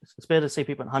like it's better to see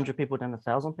people 100 people than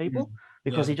 1,000 people,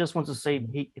 because he just wants to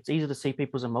see it's easier to see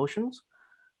people's emotions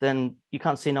than you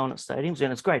can't see no one at stadiums.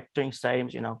 And it's great doing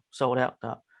stadiums, you know, sold out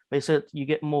that. But he said you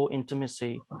get more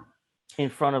intimacy in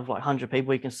front of like 100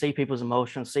 people. You can see people's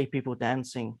emotions, see people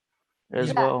dancing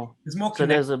as well. There's more so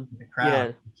there's with the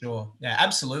crowd. Sure. Yeah,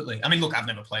 absolutely. I mean, look, I've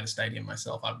never played a stadium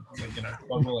myself. I'm, you know,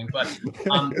 God willing, but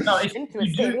no, if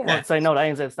you do, I'd say no to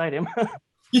ANZ Stadium.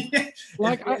 If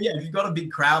you've got a big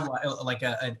crowd, like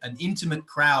an intimate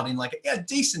crowd in like a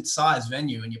decent sized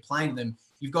venue, and you're playing them,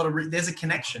 you've got there's a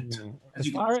connection.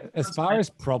 As far as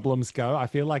problems go, I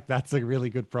feel like that's a really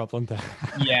good problem to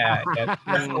have. Yeah,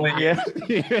 definitely.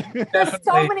 There's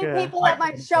so many people at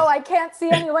my show, I can't see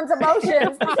anyone's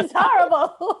emotions. This is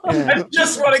horrible. I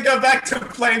just want to go back to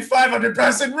playing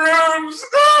 500-person rooms.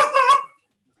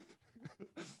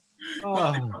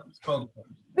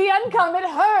 The income, it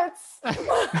hurts.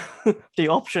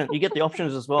 You get the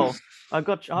options as well. I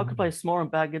could play small and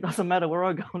bag. It doesn't matter where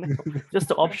I go now. Just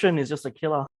the option is just a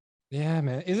killer. Yeah,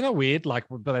 man. Isn't it weird? Like,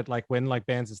 but like when like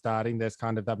bands are starting, there's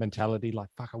kind of that mentality, like,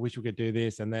 fuck, I wish we could do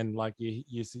this. And then like you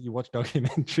watch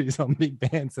documentaries on big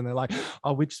bands and they're like,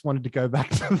 oh, we just wanted to go back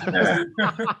to the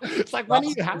it's like, when are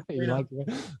you happy? Like,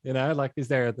 you know, like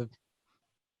is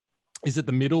it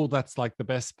the middle that's like the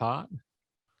best part?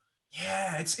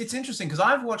 Yeah, it's interesting because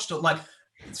I've watched it like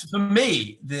for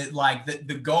me,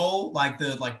 the goal, like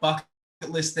the bucket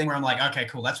list thing where I'm like, okay,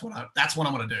 cool, that's what I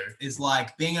want to do is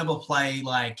like being able to play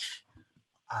like,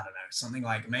 I don't know, something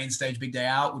like Main Stage Big Day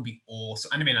Out would be awesome.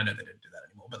 I mean, I know they don't do that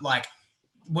anymore, but like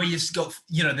where you've got,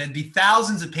 you know, there'd be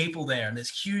thousands of people there and there's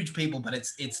huge people, but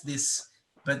it's this,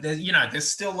 but there's, you know, there's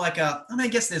still like I mean, I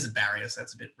guess there's a barrier, so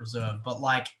that's a bit reserved, but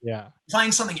like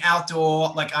playing something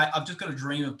outdoor, like I've just got a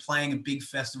dream of playing a big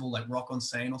festival like Rock on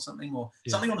Seine or something, or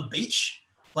something on the beach,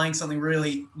 playing something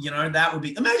really, you know, that would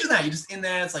be, imagine that, you're just in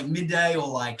there, it's like midday or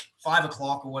like 5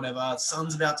 o'clock or whatever,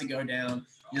 sun's about to go down,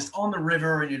 you're just on the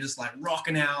river and you're just like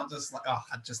rocking out, just like, oh,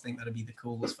 I just think that'd be the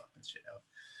coolest fucking shit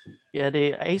ever. Yeah,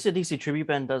 the AC/DC tribute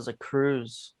band does a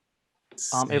cruise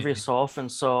every so often.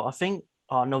 So I think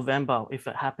November, if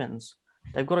it happens,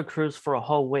 they've got a cruise for a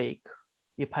whole week.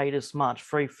 You pay this much,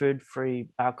 free food, free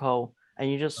alcohol, and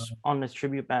you just on this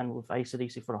tribute band with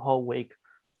AC/DC for the whole week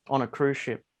on a cruise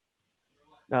ship.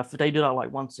 They do that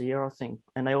like once a year, I think,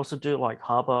 and they also do like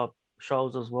harbor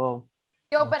shows as well.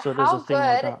 Yo, but So how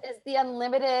good is the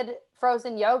unlimited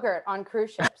frozen yogurt on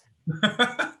cruise ships?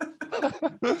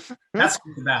 That's what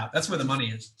it's about. That's where the money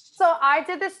is. So I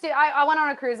did this too. I went on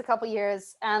a cruise a couple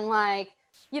years and like,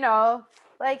 you know,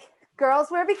 like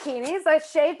girls wear bikinis. I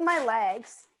shaved my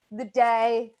legs the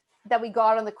day that we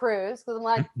got on the cruise because I'm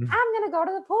like, I'm going to go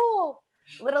to the pool.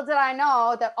 Little did I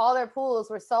know that all their pools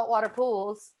were saltwater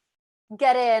pools.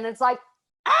 Get in. It's like,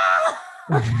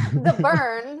 the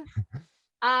burn.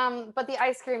 But the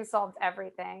ice cream solved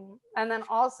everything. And then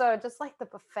also just like the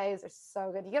buffets are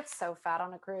so good. You get so fat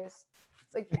on a cruise.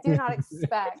 It's like, do not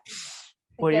expect.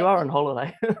 Well, you are on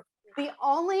holiday. The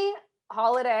only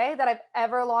holiday that I've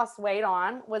ever lost weight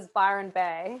on was Byron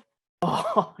Bay.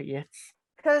 Oh, yes.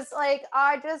 Because like,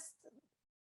 I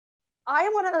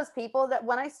am one of those people that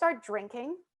when I start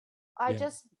drinking, I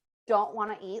just don't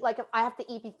want to eat. Like if I have to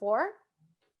eat before.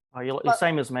 Oh, you're the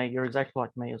same as me. You're exactly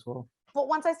like me as well. But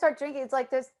once I start drinking, it's like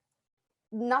there's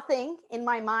nothing in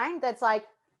my mind that's like,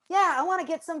 yeah, I want to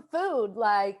get some food.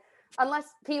 Like,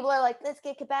 unless people are like, let's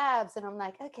get kebabs. And I'm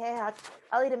like, okay,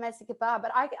 I'll eat a messy kebab.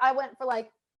 But I went for like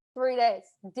 3 days,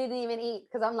 didn't even eat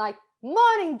because I'm like,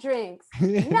 morning drinks,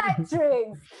 night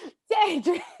drinks, day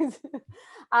drinks.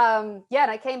 And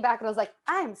I came back and I was like,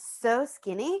 I am so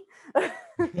skinny.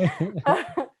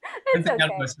 It's okay.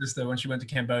 My sister, when she went to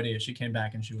Cambodia, she came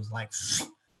back and she was like,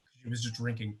 she was just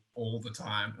drinking all the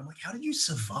time. I'm like, how did you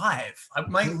survive?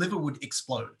 My liver would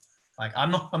explode. Like,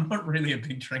 I'm not really a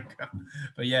big drinker,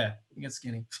 but yeah, you get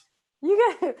skinny. You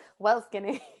get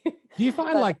skinny. Do you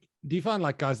find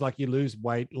like guys, like you lose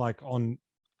weight like on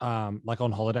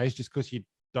holidays just because you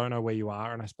don't know where you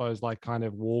are, and I suppose like kind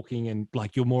of walking and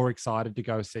like you're more excited to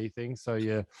go see things, so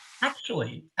yeah.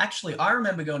 Actually, I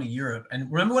remember going to Europe, and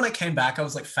remember when I came back, I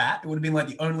was like fat. It would have been like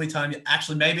the only time.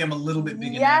 Actually, maybe I'm a little bit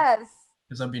bigger now. Yes.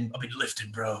 Because I've been lifting,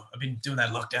 bro. I've been doing that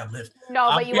lockdown lift.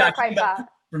 No, but you were quite fat.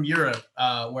 From Europe,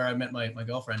 where I met my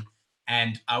girlfriend,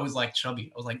 and I was like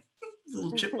chubby. I was like a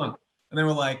little chipmunk, and they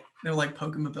were like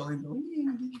poking my belly.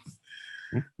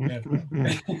 Yeah.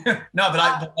 No, but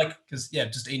I like because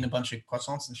just eating a bunch of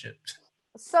croissants and shit.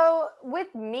 So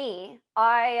with me,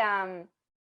 I'm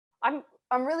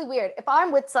really weird. If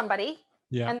I'm with somebody,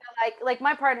 and they're like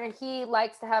my partner, he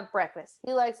likes to have breakfast,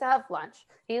 he likes to have lunch,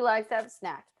 he likes to have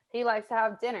snacks, he likes to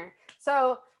have dinner.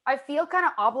 So I feel kind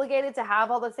of obligated to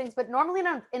have all those things. But normally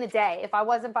in a day, if I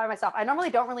wasn't by myself, I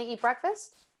normally don't really eat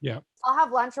breakfast. Yeah, I'll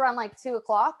have lunch around like 2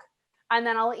 o'clock, and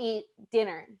then I'll eat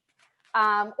dinner.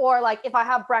 Or like if I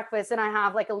have breakfast and I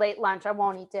have like a late lunch, I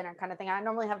won't eat dinner kind of thing. I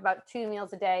normally have about 2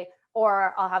 meals a day,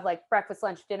 or I'll have like breakfast,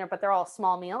 lunch, dinner, but they're all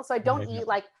small meals. So I don't eat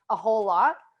like a whole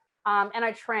lot. And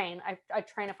I train. I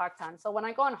train a fuck ton. So when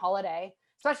I go on holiday,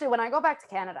 especially when I go back to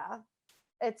Canada,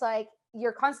 it's like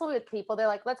you're constantly with people. They're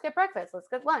like, let's get breakfast, let's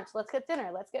get lunch, let's get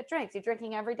dinner, let's get drinks. You're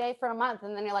drinking every day for a month.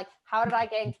 And then you're like, how did I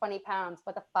gain 20 pounds?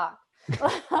 What the fuck?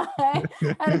 and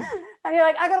you're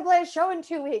like, I gotta play a show in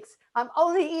 2 weeks. I'm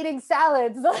only eating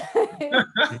salads.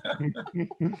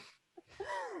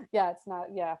 Yeah, it's not.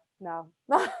 Yeah, no.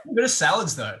 A bit of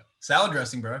salads though. Salad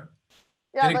dressing, bro.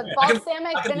 Yeah, but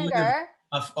balsamic vinegar.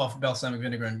 Off balsamic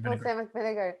vinegar and vinegar. Balsamic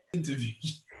vinegar.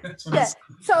 Yeah.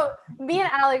 So me and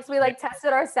Alex, we like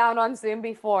tested our sound on Zoom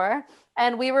before,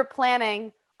 and we were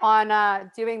planning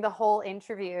on doing the whole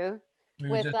interview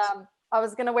with. I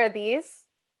was gonna wear these.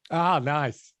 Ah,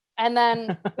 nice. And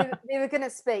then we were gonna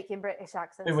speak in British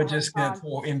accents. We were just going to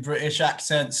talk in British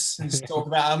accents and just talk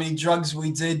about how many drugs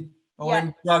we did.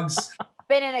 Drugs.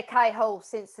 Been in a K-hole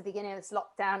since the beginning of this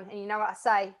lockdown. And you know what I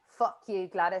say? Fuck you,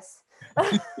 Gladys.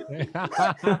 And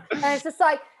it's just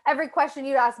like every question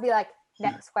you ask, be like,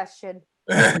 next question.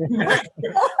 This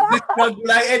drug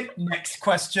related. Next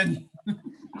question.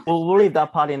 We'll leave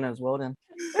that part in as well then.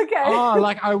 Okay. Oh,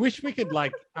 like I wish we could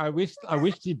I wish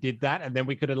you did that, and then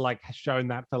we could have like shown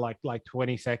that for like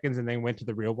 20 seconds and then went to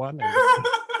the real one.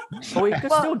 But we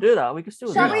could still do that. We could still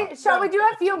do that. Shall we do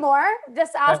a few more?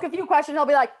 Just ask a few questions. I'll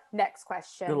be like, next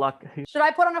question. Good luck. Should I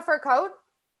put on a fur coat?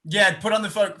 Yeah, put on the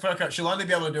fur coat. She'll only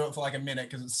be able to do it for like a minute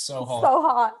because it's so hot. So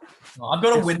hot. I've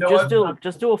got a window.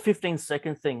 Just do a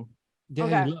 15-second thing.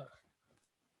 Yeah, Okay.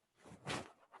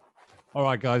 All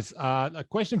right, guys. A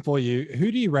question for you.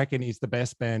 Who do you reckon is the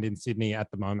best band in Sydney at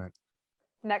the moment?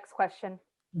 Next question.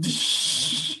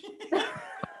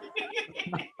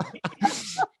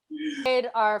 Made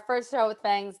our first show with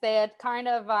Fangs. They had kind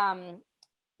of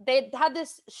they had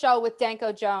this show with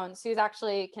Danko Jones, who's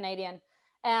actually Canadian,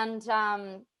 and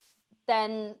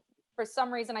then for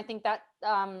some reason I think that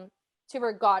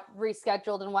tour got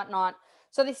rescheduled and whatnot.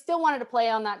 So they still wanted to play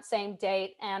on that same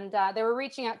date, and they were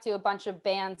reaching out to a bunch of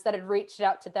bands that had reached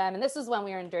out to them. And this is when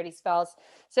we were in Dirty Spells.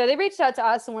 So they reached out to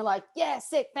us and we're like, yeah,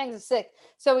 sick, Fangs are sick.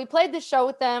 So we played the show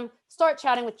with them, start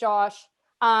chatting with Josh,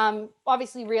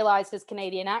 obviously realized his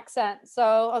Canadian accent. So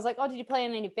I was like, oh, did you play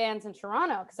in any bands in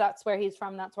Toronto? Because that's where he's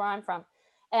from, that's where I'm from.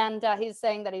 And he's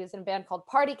saying that he was in a band called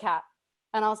Party Cat.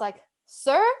 And I was like,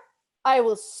 sir, I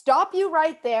will stop you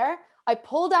right there. I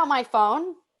pulled out my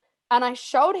phone and I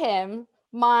showed him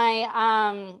my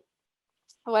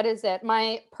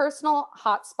my personal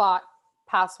hotspot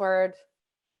password,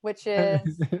 which is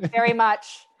very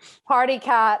much Party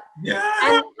Cat. Yeah.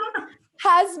 And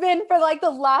has been for like the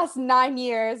last 9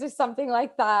 years or something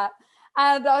like that.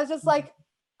 And I was just like,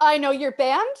 I know your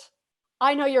band,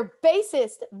 I know your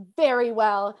bassist very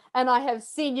well, and I have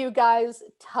seen you guys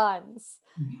tons.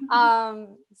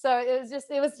 So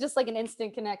it was just like an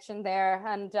instant connection there,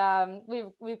 and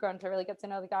we've grown to really get to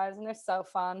know the guys, and they're so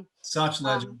fun. Such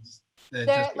legends.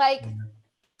 They're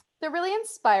really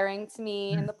inspiring to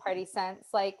me in the party sense.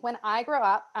 Like when I grow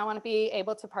up, I want to be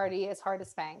able to party as hard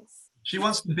as Fangs. She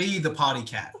wants to be the party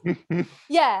cat.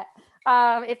 Yeah.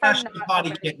 If I'm not the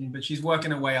party kitten, but she's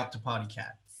working her way up to party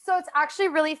cat. So it's actually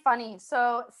really funny.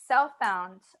 So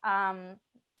Southbound,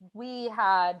 we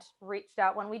had reached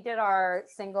out when we did our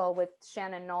single with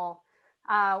Shannon Knoll.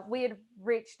 We had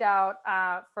reached out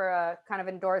for a kind of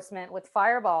endorsement with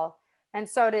Fireball, and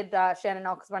so did Shannon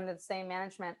Knoll because we're under the same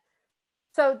management.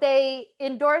 So they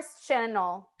endorsed Shannon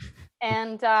Knoll,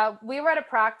 and we were at a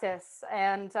practice,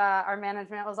 and our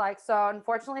management was like, so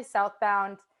unfortunately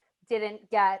Southbound didn't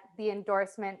get the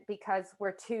endorsement because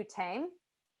we're too tame.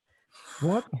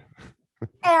 What?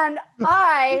 And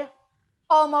I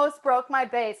almost broke my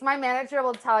bass. My manager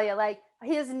will tell you, like,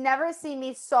 he has never seen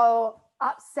me so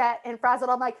upset and frazzled.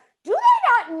 I'm like, do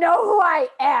they not know who I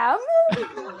am?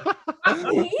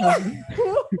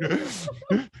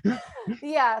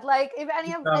 Yeah, like if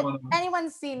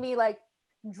anyone's seen me like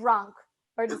drunk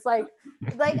or just like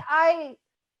I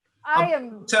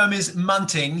am. The term is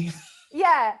munting.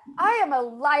 Yeah, I am a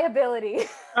liability.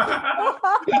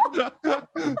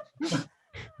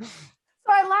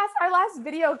 So our last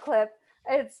video clip,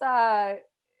 it's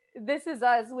This Is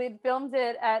Us. We'd filmed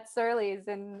it at Surly's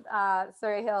in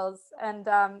Surrey Hills, and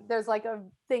there's like a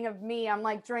thing of me. I'm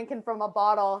like drinking from a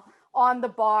bottle on the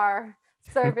bar,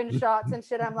 serving shots and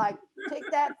shit. I'm like, take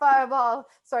that, Fireball.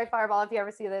 Sorry, Fireball, if you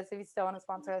ever see this, if you still want to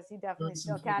sponsor us, you definitely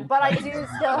still can. But I do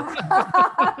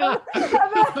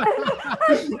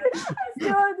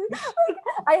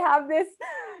I have this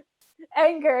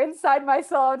anger inside my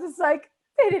soul. I'm just like,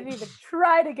 they didn't even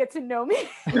try to get to know me.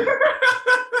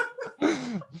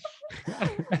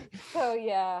 So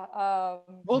yeah.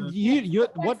 Well,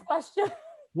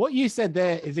 what you said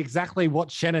there is exactly what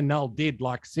Shannon Knoll did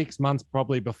like 6 months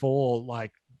probably before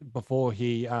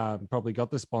he probably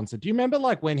got the sponsor. Do you remember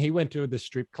like when he went to the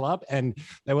strip club and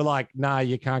they were like, nah,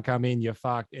 you can't come in, you're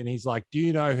fucked. And he's like, do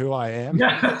you know who I am? He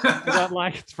got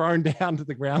like thrown down to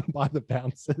the ground by the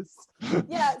bouncers.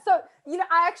 Yeah, so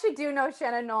I actually do know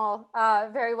Shannon Knoll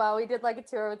very well. We did like a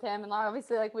tour with him, and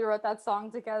obviously like we wrote that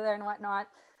song together and whatnot.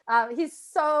 He's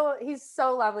so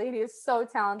lovely, and he is so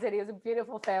talented. He has a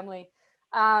beautiful family.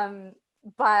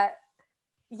 But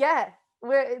yeah,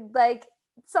 we're like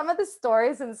some of the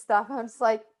stories and stuff, I'm just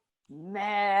like,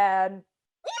 man,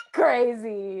 you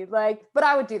crazy. Like, but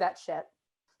I would do that shit.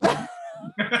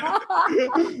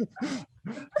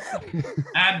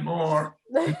 Add more.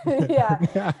 Yeah.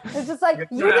 It's just like,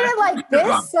 you did it like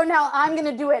this, so now I'm going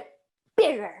to do it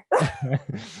bigger.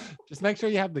 Just make sure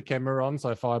you have the camera on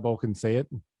so Fireball can see it.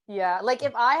 Yeah. Like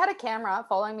if I had a camera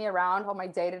following me around on my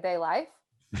day-to-day life,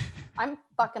 I'm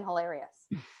fucking hilarious.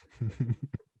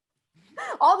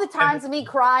 All the times of me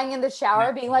crying in the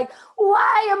shower, being like,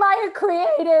 why am I a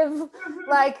creative?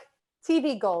 Like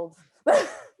TV gold.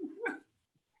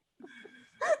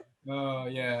 Oh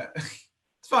yeah. It's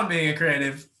fun being a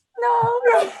creative. No.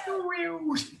 They're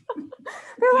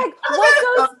like,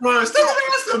 what goes? The worst. That's the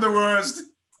best and the worst.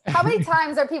 How many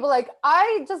times are people like,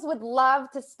 I just would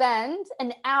love to spend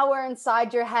an hour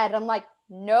inside your head? I'm like,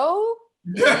 no,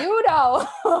 you know.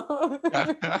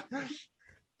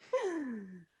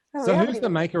 So who's the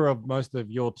maker of most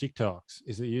of your TikToks?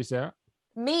 Is it you, Sarah?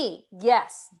 Me,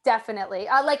 yes, definitely.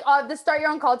 Like the Start Your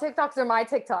Own Call TikToks are my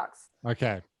TikToks.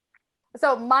 Okay.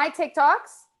 So my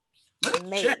TikToks, Let me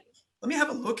me. check. Let me have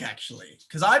a look actually,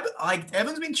 because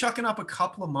Evan's been chucking up a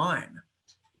couple of mine.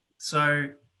 So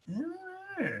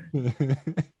let me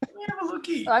have a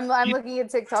looky. I'm looking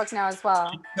at TikToks now as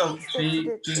well. No, she's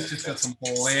just got some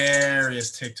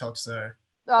hilarious TikToks though.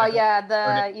 Oh Like,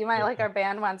 yeah, you might like our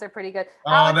band ones are pretty good.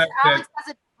 Oh, Alex that's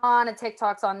has a ton of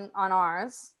TikToks on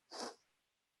ours.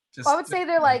 just, I would say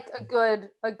they're like a good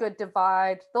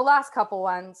divide. The last couple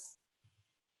ones.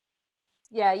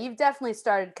 Yeah, you've definitely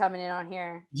started coming in on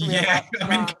here. Yeah,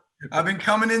 I've been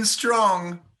coming in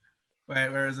strong. Wait,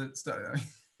 where is it?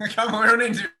 Come on, we're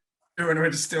into and we're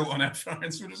just still on our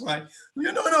phones. We're just like,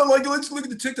 like let's look at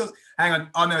the TikToks. Hang on.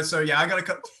 Oh no, so yeah, I gotta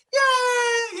cut.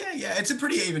 Yeah. It's a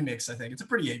pretty even mix, I think. It's a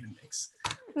pretty even mix.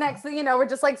 Next thing you know, we're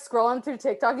just like scrolling through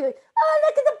TikTok. You're like, oh,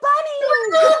 look at the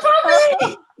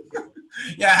bunny.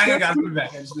 Yeah, hang on, guys. I'll be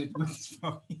back. I just need to look at this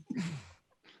phone.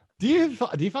 Do you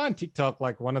find TikTok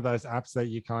like one of those apps that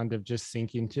you kind of just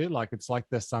sink into? Like it's like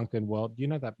the sunken world. You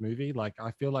know that movie? Like I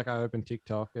feel like I open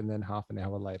TikTok and then half an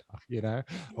hour later,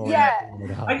 Or Yeah.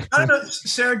 I don't know,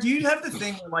 Sarah, do you have the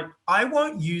thing where, like, I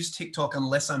won't use TikTok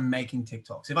unless I'm making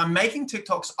TikToks. If I'm making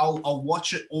TikToks, I'll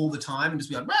watch it all the time and just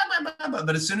be like, bah, bah, bah.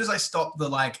 But as soon as I stop the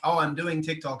like, oh, I'm doing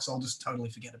TikToks, I'll just totally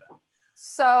forget about it.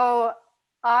 So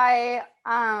I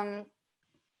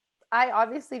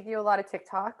obviously view a lot of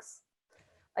TikToks.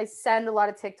 I send a lot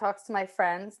of TikToks to my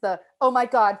friends. Oh my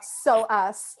God, so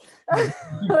us.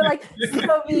 Like,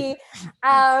 so me.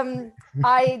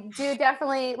 I do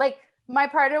definitely, like, my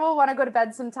partner will want to go to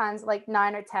bed sometimes, like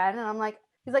 9 or 10. And I'm like,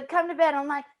 he's like, come to bed. I'm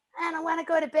like, I don't want to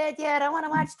go to bed yet. I want to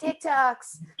watch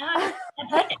TikToks.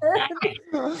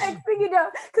 Next thing you know,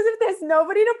 because if there's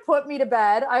nobody to put me to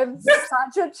bed, I'm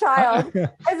such a child.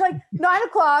 It's like 9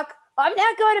 o'clock. I'm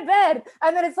not going to bed.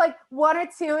 And then it's like 1 or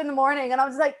 2 in the morning. And I'm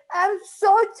just like, I'm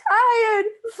so tired.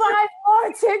 5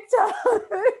 more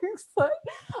TikToks.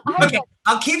 Okay,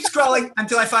 I'll keep scrolling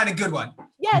until I find a good one.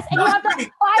 Yes, and you have to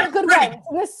find good ones.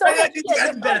 And there's so much shit.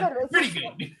 That's better. Pretty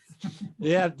good.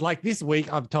 Yeah, like this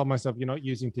week I've told myself you're not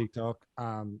using TikTok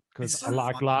because so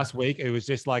like fun. last week it was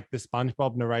just like the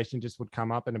SpongeBob narration just would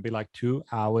come up and it'd be like 2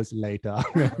 hours later.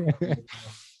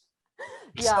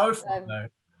 Yeah, So fun, though.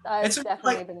 I've It's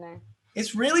definitely like- been there.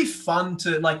 It's really fun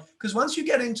to like, because once you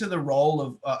get into the role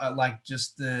of like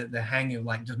just the hang of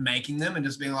like just making them and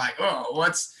just being like, oh,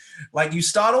 what's like, you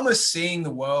start almost seeing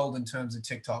the world in terms of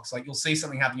TikToks. Like you'll see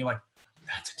something happen, you're like,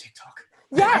 that's a TikTok.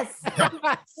 Yes.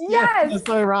 Yes. You're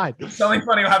so right. Something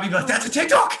funny will happen, you'll be like, that's a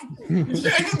TikTok.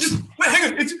 Just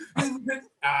hang on. It's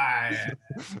yeah.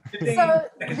 So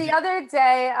the other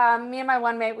day, me and my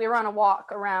one mate, we were on a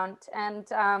walk around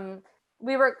and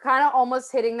we were kind of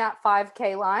almost hitting that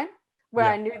 5K line where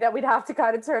Yeah. I knew that we'd have to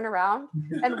kind of turn around.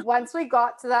 And once we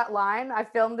got to that line, I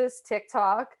filmed this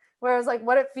TikTok where it was like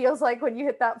what it feels like when you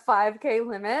hit that 5K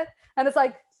limit. And it's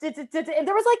like, and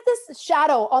there was like this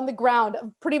shadow on the ground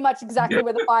of pretty much exactly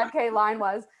where the 5K line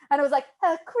was. And it was like,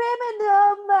 a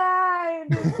criminal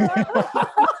mind.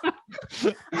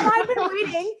 And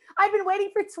I've been waiting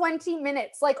for 20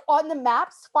 minutes, like on the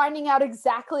maps, finding out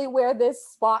exactly where this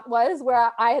spot was,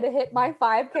 where I had to hit my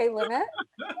 5K limit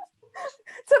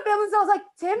to film this. I was like,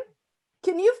 Tim,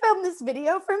 can you film this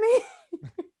video for me?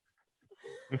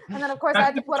 And then of course I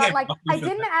had to put on like, I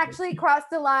didn't actually cross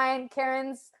the line,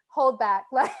 Karen's hold back.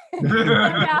 Like,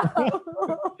 no.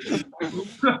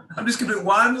 I'm just gonna do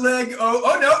one leg.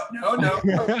 Oh no.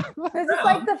 This is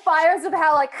like the fires of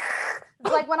hell, like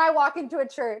it's like when I walk into a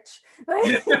church.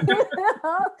 Like,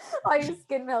 all your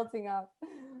skin melting off.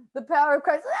 The power of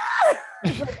Christ.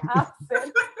 It's like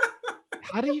acid.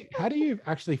 How do you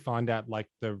actually find out like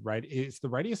the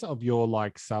radius of your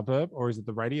like suburb, or is it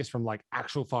the radius from like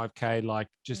actual 5K, like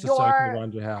just a circle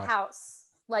around your house?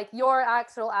 like your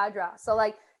actual address. So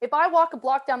like if I walk a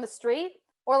block down the street,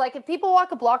 or like if people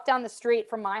walk a block down the street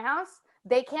from my house,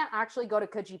 they can't actually go to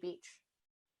Coogee Beach.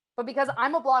 But because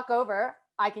I'm a block over,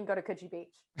 I can go to Coogee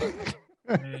Beach.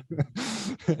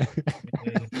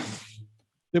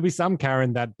 There'll be some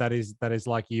Karen that is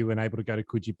like you and able to go to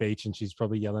Coogee Beach, and she's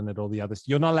probably yelling at all the others.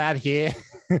 You're not allowed here.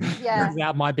 Yeah. This is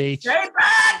out my beach. Stay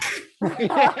back!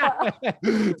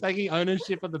 Taking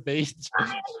ownership of the beach.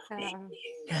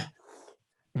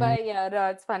 But yeah, no,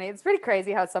 it's funny. It's pretty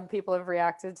crazy how some people have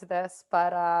reacted to this.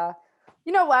 But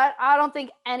you know what? I don't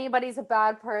think anybody's a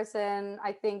bad person.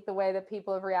 I think the way that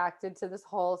people have reacted to this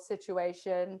whole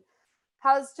situation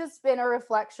has just been a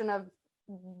reflection of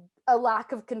a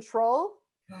lack of control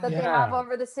that they have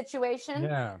over the situation.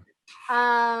 Yeah.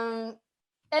 And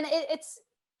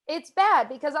it's bad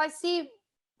because I see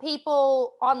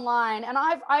people online, and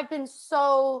I've been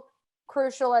so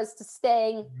crucial as to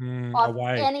staying off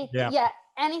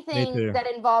anything that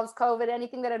involves COVID,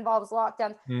 anything that involves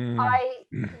lockdown. I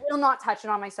will not touch it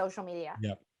on my social media.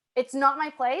 It's not my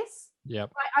place. I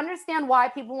understand why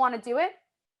people want to do it.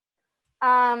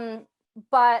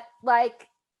 But like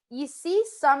you see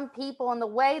some people and the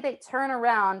way they turn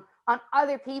around on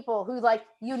other people who like,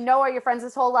 are your friends,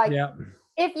 this whole like,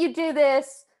 if you do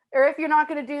this, or if you're not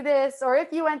going to do this, or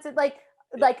if you went to like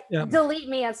delete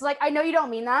me. And it's like, I know you don't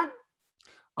mean that.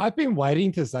 I've been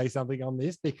waiting to say something on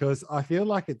this because I feel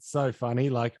like it's so funny.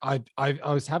 Like I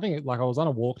was having it, like I was on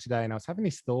a walk today and I was having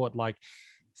this thought, like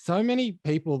so many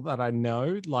people that I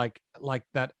know, like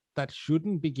that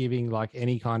shouldn't be giving like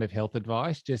any kind of health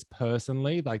advice, just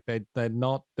personally. Like they're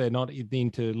not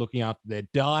into looking after their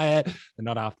diet. They're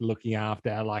not after looking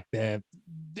after like their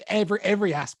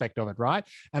every aspect of it, right?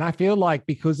 And I feel like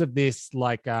because of this,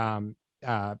 like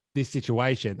this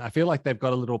situation, I feel like they've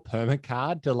got a little permit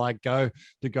card to like go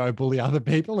bully other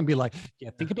people and be like,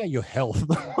 think about your health.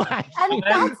 And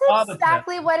that's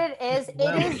exactly what it is.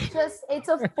 It is just, it's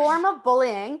a form of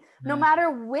bullying, no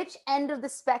matter which end of the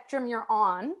spectrum you're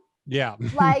on.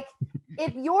 Like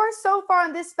if you're so far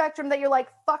on this spectrum that you're like,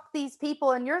 fuck these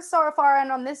people, and you're so far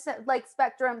on this like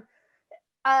spectrum,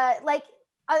 like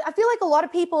I feel like a lot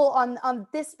of people on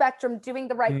this spectrum doing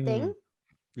the right thing,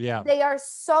 they are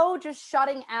so just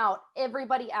shutting out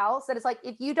everybody else that it's like,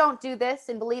 if you don't do this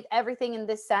and believe everything in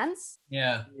this sense,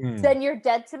 then you're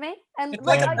dead to me. And it's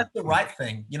like that's the right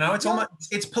thing, it's almost,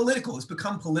 it's political, it's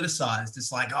become politicized.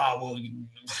 It's like, oh well,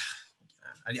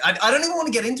 I don't even want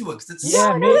to get into it because it's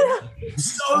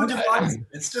so divisive.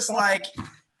 It's just like,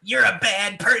 you're a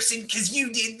bad person because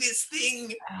you did this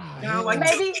thing. Like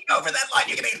maybe get over that line,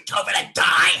 you're gonna get COVID and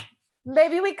die.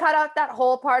 Maybe we cut out that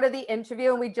whole part of the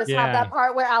interview and we just have that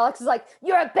part where Alex is like,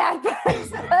 you're a bad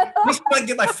person. Let me see if I can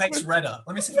get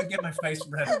my face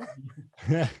redder.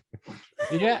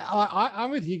 I'm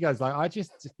with you guys. Like I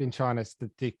just been trying to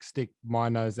stick my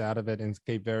nose out of it and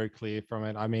keep very clear from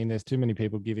it. I mean, there's too many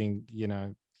people giving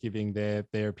their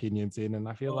opinions in, and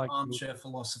I feel like armchair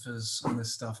philosophers on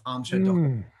this stuff. Armchair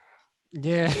doctors.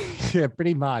 Yeah,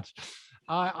 pretty much.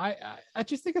 I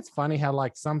just think it's funny how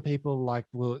like some people like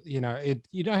will,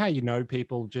 how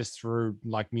people just through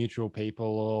like mutual people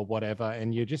or whatever,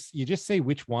 and you just see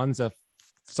which ones are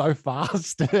so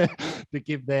fast to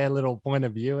give their little point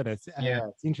of view, and it's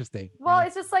interesting. Well,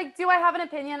 it's just like, do I have an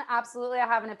opinion? Absolutely, I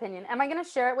have an opinion. Am I going to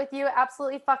share it with you?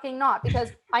 Absolutely fucking not, because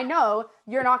I know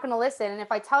you're not going to listen, and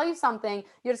if I tell you something,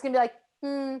 you're just going to be like,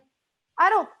 I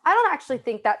don't actually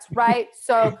think that's right.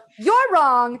 So you're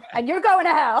wrong and you're going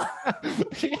to hell.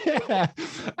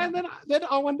 And then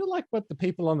I wonder like what the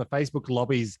people on the Facebook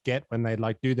lobbies get when they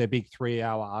like do their big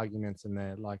 3-hour arguments, and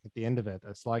they're like at the end of it,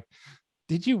 it's like,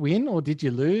 did you win or did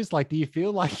you lose? Like, do you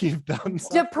feel like you've done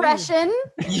something? Depression,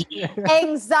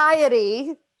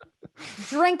 anxiety,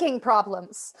 drinking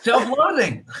problems,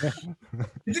 self-loathing.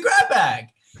 It's a grab bag.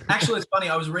 Actually, it's funny.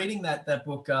 I was reading that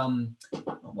book.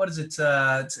 What is it?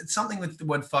 It's something with the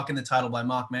word "fuck" in the title by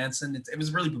Mark Manson. It was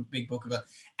a really big book of it.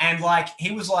 And like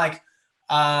he was like,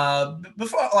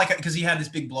 before, like, because he had this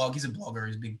big blog. He's a blogger.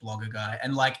 He's a big blogger guy.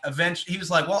 And like, eventually, he was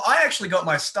like, well, I actually got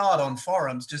my start on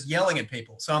forums just yelling at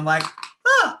people. So I'm like,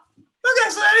 okay,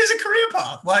 so that is a career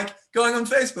path. Like going on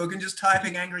Facebook and just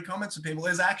typing angry comments at people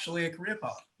is actually a career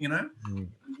path.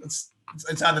 It's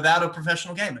either that or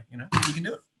professional gaming. You can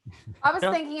do it. I was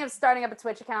thinking of starting up a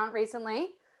Twitch account recently.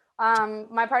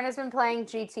 My partner's been playing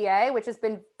GTA, which has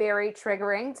been very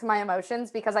triggering to my emotions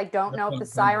because I don't know if the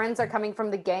sirens are coming from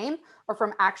the game or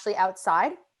from actually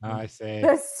outside. I see.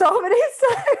 There's so many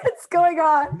sirens going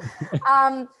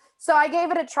on. So I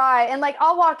gave it a try, and like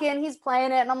I'll walk in, he's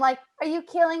playing it, and I'm like, "Are you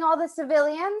killing all the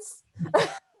civilians?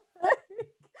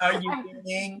 Are you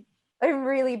kidding?" I'm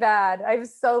really bad. I'm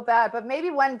so bad. But maybe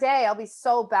one day I'll be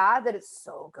so bad that it's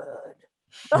so good.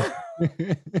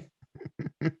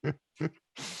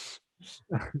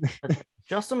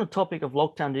 Just on the topic of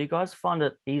lockdown, do you guys find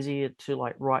it easier to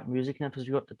like write music now because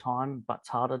you got the time, but it's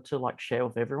harder to like share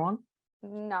with everyone?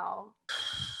 No.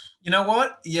 You know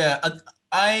what? Yeah,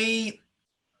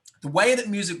 the way that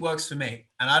music works for me,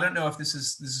 and I don't know if this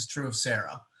is true of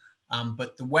Sarah,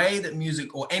 but the way that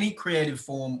music or any creative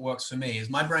form works for me is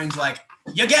my brain's like,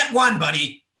 you get one,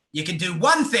 buddy. You can do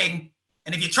one thing,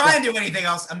 and if you try and do anything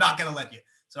else, I'm not gonna let you.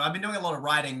 So I've been doing a lot of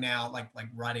writing now, like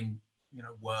writing,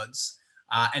 words.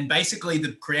 And basically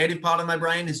the creative part of my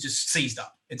brain is just seized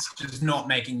up. It's just not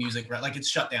making music, right? Like it's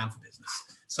shut down for business.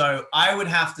 So I would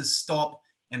have to stop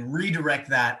and redirect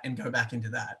that and go back into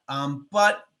that.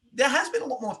 But there has been a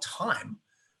lot more time.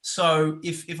 So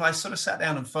if I sort of sat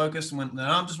down and focused and went, no,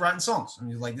 I'm just writing songs.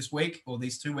 And like this week or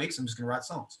these 2 weeks, I'm just going to write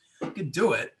songs. I could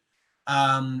do it.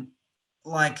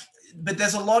 But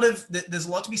there's a lot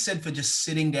to be said for just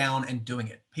sitting down and doing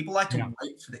it. People like to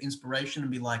wait for the inspiration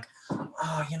and be like, oh,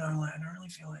 I don't really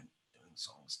feel like doing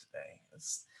songs today.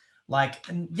 It's like,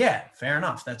 and yeah, fair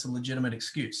enough. That's a legitimate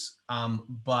excuse.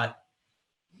 But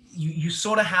you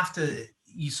sort of have to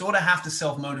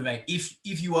self-motivate if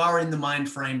you are in the mind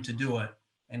frame to do it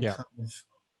and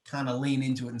kind of lean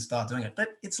into it and start doing it.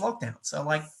 But it's lockdown, so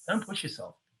like, don't push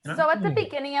yourself. So at the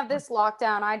beginning of this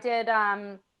lockdown, I did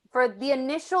for the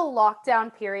initial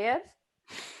lockdown period,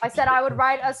 I said I would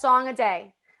write a song a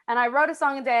day. And I wrote a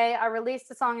song a day. I released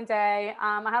a song a day.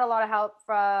 I had a lot of help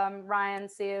from Ryan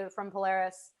Siu from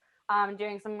Polaris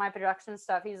doing some of my production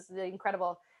stuff. He's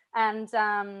incredible. And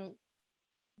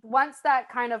once that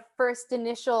kind of first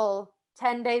initial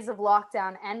 10 days of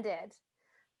lockdown ended,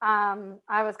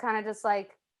 I was kind of just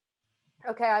like,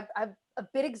 okay, I've a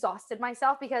bit exhausted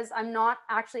myself because I'm not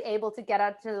actually able to get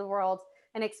out to the world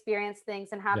and experience things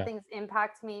and have things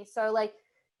impact me. So like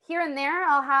here and there,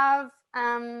 I'll have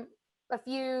a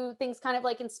few things kind of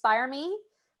like inspire me.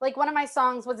 Like one of my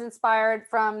songs was inspired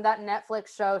from that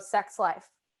Netflix show, Sex Life.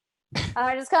 And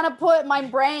I just kind of put my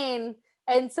brain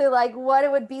into like what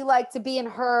it would be like to be in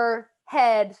her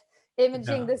head,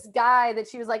 imaging this guy that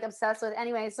she was like obsessed with.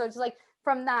 Anyway, so it's like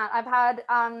from that, I've had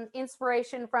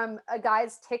inspiration from a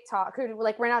guy's TikTok who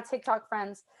like we're now TikTok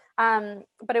friends.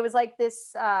 But it was like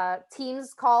this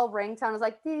Teams call ringtone. It was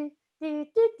like do do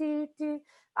do do do.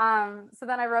 So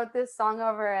then I wrote this song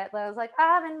over it. I was like,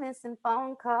 I've been missing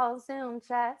phone calls, Zoom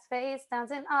chats,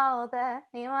 FaceTimes, and all that.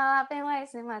 Meanwhile, I've been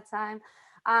wasting my time.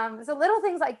 So little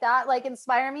things like that like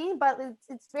inspire me, but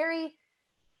it's very,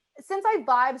 since I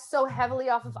vibe so heavily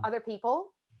off of other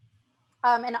people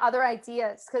and other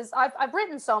ideas, because I've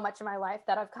written so much in my life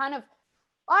that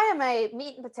I am a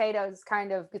meat and potatoes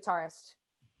kind of guitarist.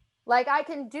 Like I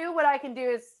can do what I can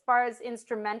do as far as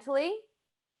instrumentally,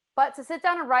 but to sit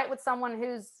down and write with someone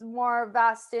who's more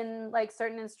vast in like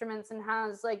certain instruments and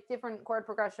has like different chord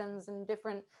progressions and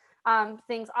different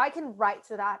things, I can write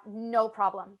to that no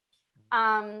problem.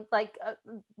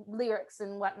 Lyrics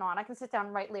and whatnot. I can sit down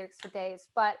and write lyrics for days,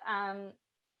 but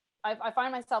I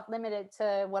find myself limited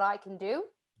to what I can do.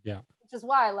 Yeah. Which is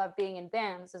why I love being in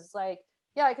bands. It's like,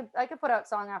 yeah, I could put out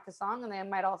song after song and they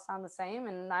might all sound the same.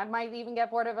 And I might even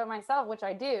get bored of it myself, which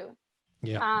I do.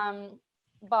 Yeah.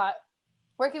 But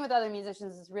working with other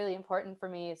musicians is really important for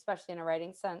me, especially in a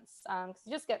writing sense. Because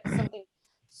you just get something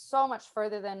so much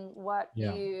further than what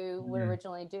you would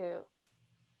originally do.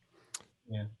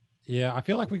 Yeah. Yeah, I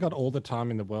feel like we got all the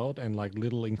time in the world and like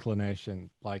little inclination.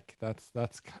 Like that's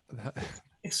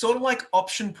It's sort of like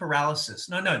option paralysis.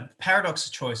 No, paradox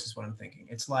of choice is what I'm thinking.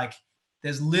 It's like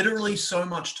there's literally so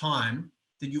much time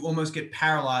that you almost get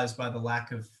paralyzed by the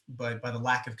lack of by the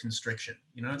lack of constriction.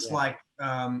 It's like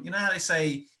you know how they say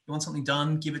you want something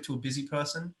done, give it to a busy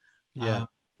person. Yeah.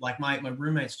 Like my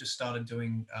roommate's just started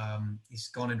doing. He's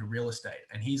gone into real estate,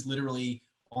 and he's literally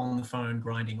on the phone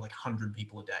grinding like 100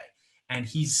 people a day, and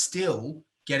he's still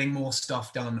getting more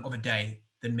stuff done of a day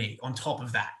than me. On top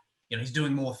of that, he's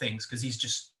doing more things because he's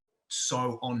just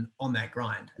so on that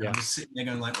grind. And I'm just sitting there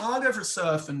going like, well, I'll go for a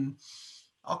surf and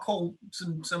I'll call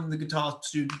some of the guitar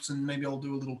students and maybe I'll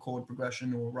do a little chord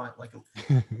progression or write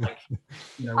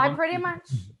I pretty much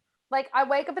like I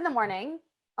wake up in the morning,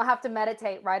 I'll have to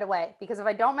meditate right away because if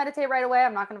I don't meditate right away,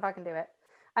 I'm not going to fucking do it.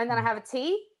 And then I have a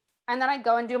tea and then I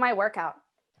go and do my workout.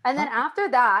 And then after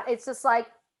that, it's just like,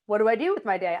 what do I do with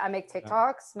my day? I make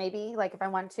TikToks, maybe like if I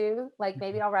want to, like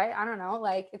maybe I'll write, I don't know,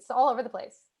 like it's all over the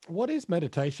place. What is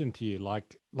meditation to you?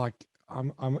 Like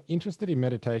I'm interested in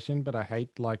meditation, but I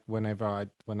hate like whenever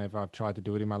I've tried to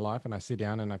do it in my life and I sit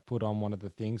down and I put on one of the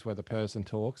things where the person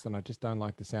talks and I just don't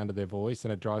like the sound of their voice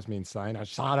and it drives me insane. I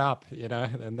shut up,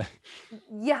 and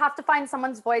You have to find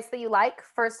someone's voice that you like,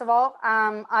 first of all.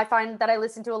 I find that I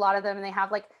listen to a lot of them and they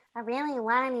have like a really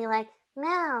whiny, like,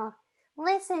 no,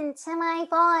 listen to my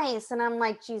voice. And I'm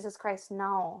like, Jesus Christ,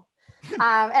 no.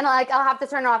 And like, I'll have to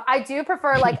turn it off. I do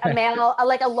prefer like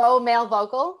a low male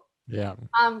vocal. Yeah.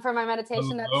 For my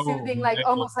meditation, that's soothing, like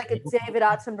almost like a David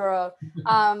Attenborough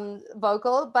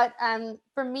vocal. But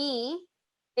for me,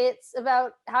 it's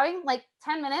about having like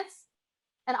 10 minutes.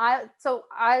 And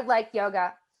I like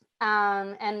yoga.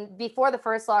 And before the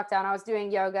first lockdown, I was doing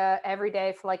yoga every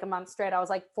day for like a month straight. I was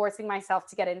like forcing myself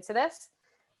to get into this.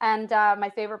 And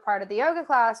my favorite part of the yoga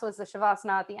class was the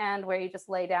Shavasana at the end, where you just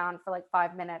lay down for like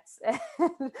 5 minutes.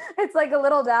 It's like a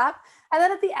little nap. And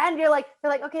then at the end, you're like,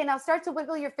 okay, now start to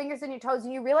wiggle your fingers and your toes,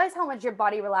 and you realize how much your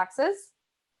body relaxes.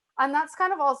 And that's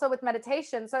kind of also with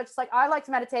meditation. So it's just like, I like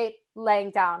to meditate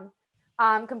laying down,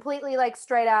 completely like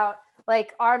straight out,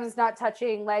 like arms not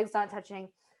touching, legs not touching.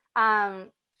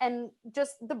 And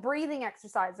just the breathing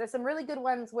exercise. There's some really good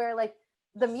ones where like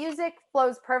the music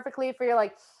flows perfectly for your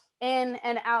like in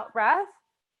and out breath,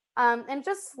 and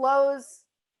just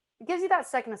it gives you that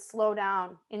second to slow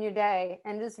down in your day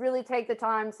and just really take the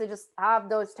time to just have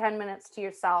those 10 minutes to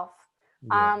yourself.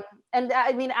 Yeah. And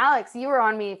I mean, Alex, you were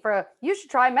on me you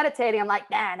should try meditating. I'm like,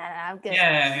 nah, I'm good.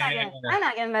 I'm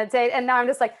not gonna meditate. And now I'm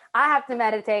just like, I have to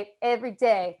meditate every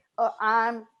day or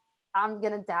I'm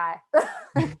gonna die.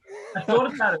 I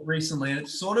thought about it recently, and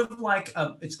it's sort of like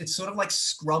it's sort of like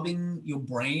scrubbing your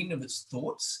brain of its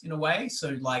thoughts in a way. So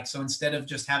instead of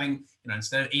just having,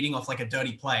 instead of eating off like a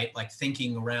dirty plate, like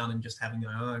thinking around and just having,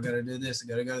 I got to do this, I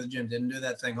got to go to the gym, didn't do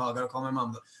that thing, I got to call my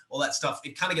mom, all that stuff.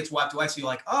 It kind of gets wiped away. So you're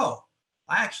like, oh,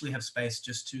 I actually have space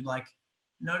just to like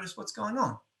notice what's going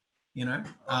on,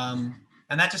 and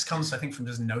that just comes, I think, from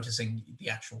just noticing the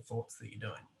actual thoughts that you're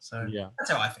doing. So yeah,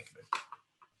 that's how I think of it.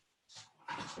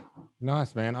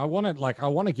 Nice, man. I want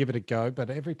to give it a go, but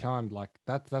every time, like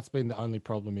that's been the only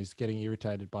problem, is getting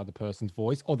irritated by the person's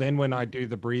voice. Or then when I do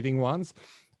the breathing ones,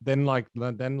 then my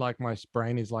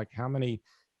brain is like, how many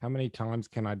times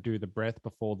can I do the breath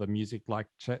before the music like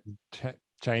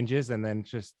changes? And then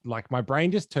just like my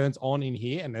brain just turns on in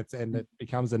here, and it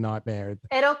becomes a nightmare.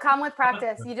 It'll come with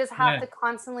practice. You just have to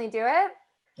constantly do it.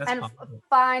 That's and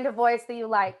find a voice that you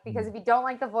like, because if you don't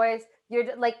like the voice,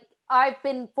 you're like, I've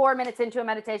been 4 minutes into a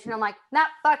meditation. I'm like, nah,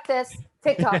 fuck this.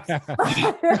 TikToks.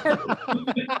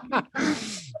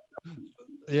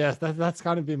 Yes, that's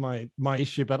kind of been my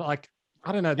issue. But like,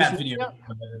 I don't know. This video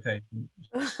meditation.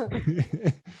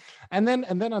 and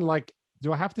then I'm like,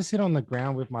 do I have to sit on the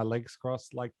ground with my legs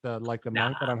crossed like the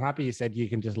monk? But I'm happy you said you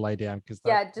can just lay down, because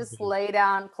just lay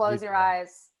down, close your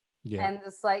eyes, and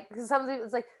just like, because sometimes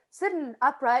it's like sit in an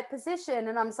upright position,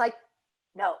 and I'm just like,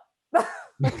 no.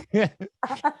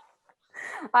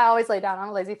 I always lay down. I'm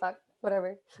a lazy fuck.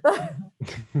 Whatever.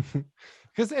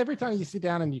 Because every time you sit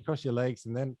down and you cross your legs,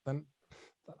 and then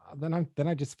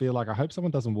I just feel like I hope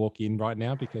someone doesn't walk in right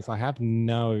now, because I have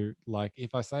no, like,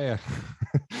 if I say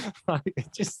like,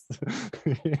 it just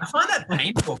I find that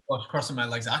painful crossing my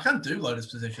legs. I can't do lotus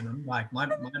position. I'm like, my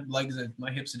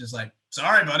hips are just like,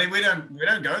 sorry, buddy, we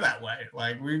don't go that way.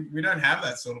 Like we don't have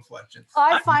that sort of flexion.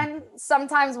 I find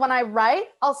sometimes when I write,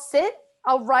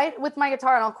 I'll write with my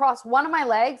guitar and I'll cross one of my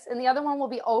legs and the other one will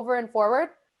be over and forward.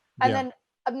 And then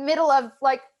a middle of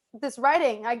like this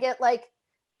writing, I get like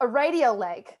a radio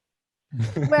leg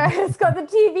where it's got the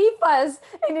TV fuzz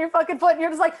in your fucking foot and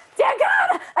you're just like, dear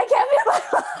God, I can't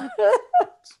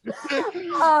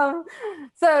feel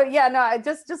so yeah, no,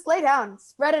 just lay down,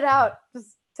 spread it out,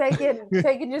 just take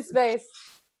in your space.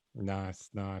 Nice.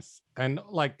 And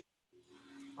like,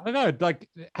 I don't know, like,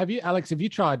 Alex, have you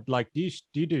tried, like, do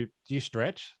you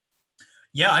stretch?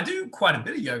 Yeah, I do quite a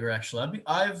bit of yoga, actually.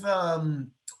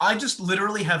 I just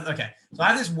literally have, so I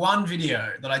have this one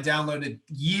video that I downloaded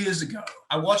years ago.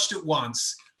 I watched it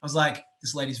once. I was like,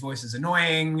 this lady's voice is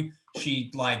annoying.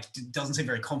 She like doesn't seem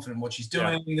very confident in what she's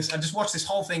doing. Yeah. I just watched this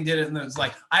whole thing, did it, and it was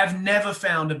like, I have never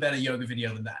found a better yoga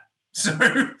video than that. So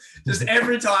just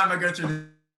every time I go through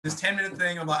this 10-minute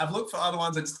thing, I'm like, I've looked for other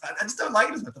ones. I just don't like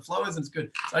it as much. The flow isn't as good.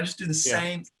 So I just do the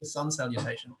same sun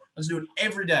salutation. I just do it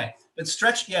every day. But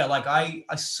stretch, like I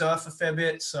surf a fair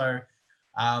bit. So,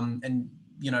 and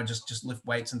just lift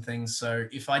weights and things. So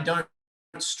if I don't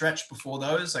stretch before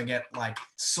those, I get like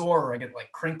sore or I get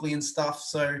like crinkly and stuff.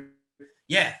 So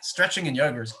yeah, stretching and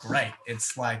yoga is great.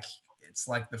 It's like, it's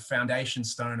like the foundation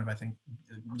stone of, I think,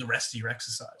 the rest of your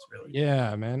exercise, really.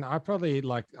 Yeah, man. I've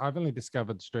only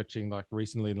discovered stretching like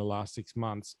recently in the last 6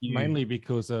 months, mainly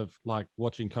because of like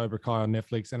watching Cobra Kai on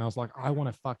Netflix, and I was like, I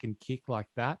want to fucking kick like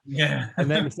that. Yeah. And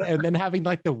then having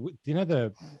like do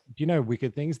you know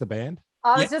Wicked Things, the band?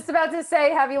 I was just about to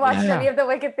say, have you watched any of the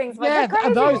Wicked Things? But Yeah, they're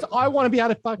crazy. those I want to be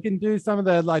able to fucking do some of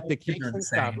the like the You're kicks and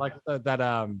insane. stuff, like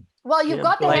that. Well, you've Yeah,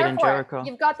 got the Blade hair and for Jericho. it.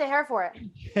 You've got the hair for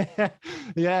it.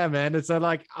 Yeah, man. And so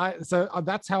like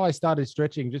that's how I started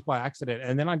stretching, just by accident.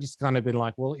 And then I just kind of been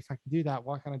like, well, if I can do that,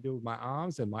 why can't I do it with my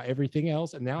arms and my everything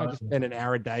else? And now I just spend an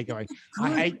hour a day going,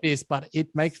 I hate this, but it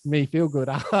makes me feel good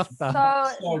after.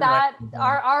 So that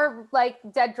our like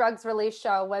Dead Drugs release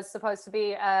show was supposed to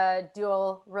be a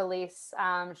dual release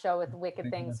show with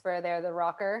Wicked Things for the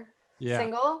rocker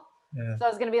single. Yeah. So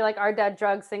it's gonna be like our Dead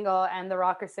Drugs single and the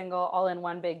rocker single all in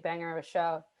one big banger of a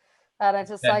show. And it's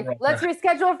just like, let's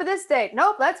reschedule for this date.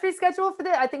 Nope, let's reschedule for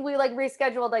this. I think we like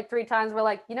rescheduled like 3 times. We're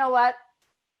like, you know what?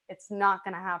 It's not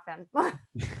gonna happen.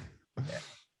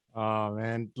 Oh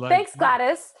man. Like, Thanks,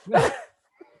 Gladys. But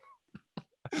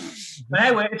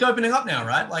hey, it's opening up now,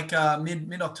 right? Like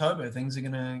mid October, things are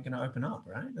gonna open up,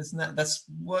 right? That's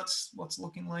what's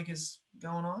looking like is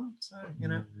going on. So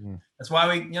that's why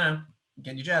we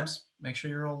get your jabs. Make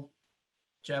sure you're all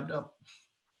jabbed up.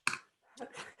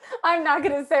 I'm not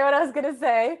gonna say what I was gonna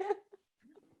say.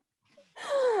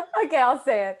 Okay, I'll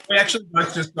say it. We actually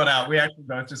both just got our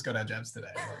jabs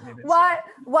today. Why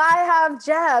have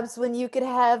jabs when you could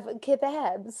have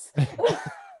kebabs?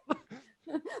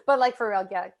 But like for real,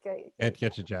 get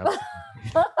your jabs.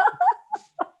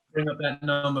 Bring up that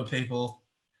number, people.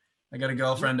 I got a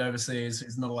girlfriend overseas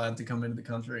who's not allowed to come into the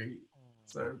country,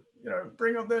 so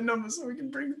bring up their number so we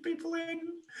can bring people in,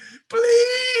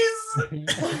 please.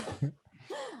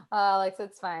 Alex,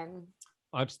 it's fine.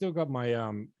 I've still got my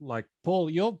like Paul,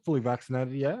 you're fully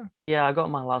vaccinated, yeah? Yeah, I got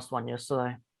my last one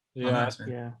yesterday. Yeah, nice, man.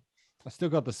 Yeah. I still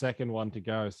got the second one to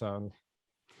go. So,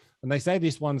 and they say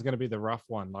this one's going to be the rough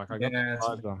one. Like I got the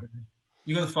Pfizer.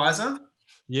 You got the Pfizer?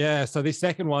 Yeah. So this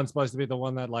second one's supposed to be the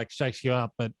one that like shakes you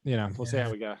up, but we'll see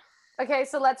how we go. Okay,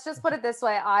 so let's just put it this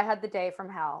way. I had the day from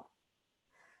hell.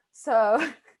 So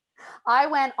I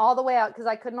went all the way out because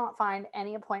I could not find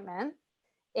any appointment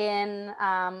in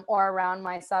or around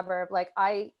my suburb. Like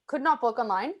I could not book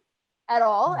online at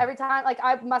all. Every time, like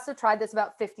I must have tried this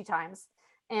about 50 times.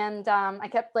 And I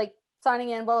kept like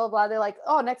signing in, blah, blah, blah. They're like,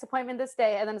 oh, next appointment this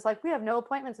day. And then it's like, we have no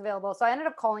appointments available. So I ended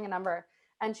up calling a number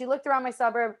and she looked around my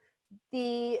suburb.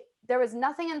 There was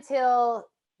nothing until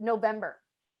November.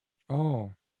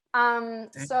 Oh.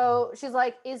 So she's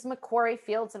like, is Macquarie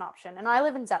Fields an option? And I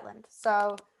live in Zetland.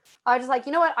 So I was just like,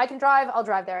 you know what? I can drive. I'll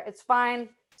drive there. It's fine.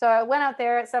 So I went out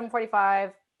there at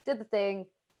 7:45, did the thing,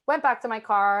 went back to my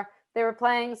car. They were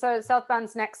playing. So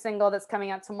Southbound's next single that's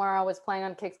coming out tomorrow was playing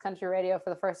on Kicks Country Radio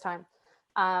for the first time.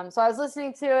 So I was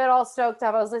listening to it all stoked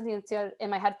up. I was listening to it in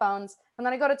my headphones. And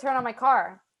then I go to turn on my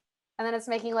car. And then it's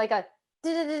making like a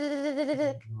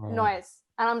noise.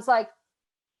 And I'm just like,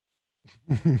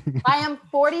 I am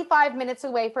 45 minutes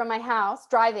away from my house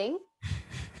driving.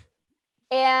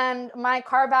 And my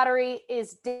car battery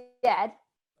is dead.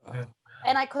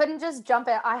 And I couldn't just jump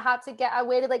it. I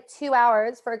waited like 2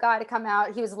 hours for a guy to come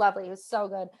out. He was lovely. He was so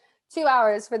good. 2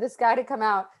 hours for this guy to come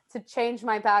out to change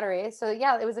my battery. So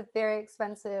yeah, it was a very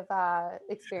expensive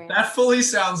experience. That fully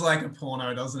sounds like a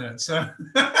porno, doesn't it? So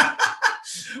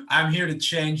I'm here to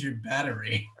change your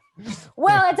battery.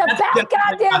 Well, it's about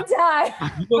goddamn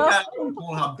time. Look at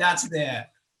Pornhub. That's there.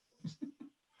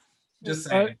 Just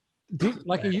saying.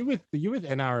 Are you with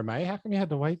NRMA? How come you had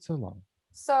to wait so long?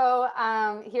 So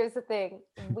here's the thing.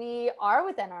 We are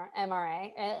with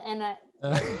MRA and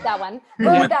that one.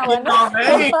 We're with that one.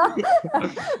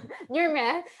 You're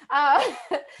man.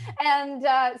 And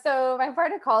so my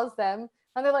partner calls them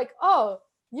and they're like, oh,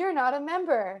 you're not a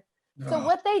member. So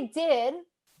what they did,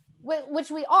 which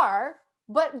we are,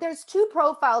 but there's 2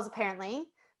 profiles apparently,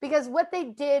 because what they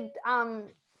did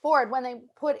Ford, when they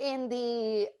put in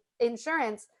the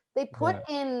insurance, they put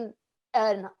in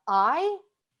an I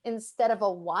instead of a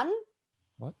 1.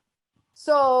 What?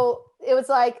 So it was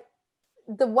like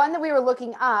the one that we were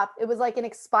looking up, it was like an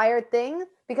expired thing,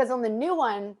 because on the new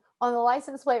one, on the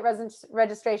license plate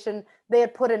registration, they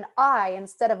had put an I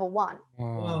instead of a 1.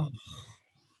 Oh.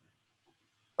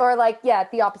 Or like, yeah,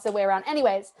 the opposite way around.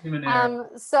 Anyways,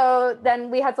 so then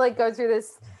we had to like go through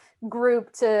this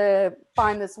group to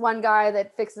find this one guy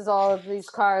that fixes all of these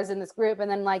cars in this group, and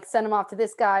then like send him off to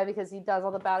this guy because he does all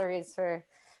the batteries for.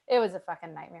 It was a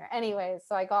fucking nightmare. Anyways,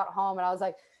 so I got home and I was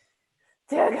like,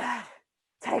 dear God,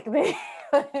 take me.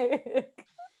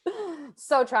 So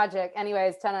so tragic.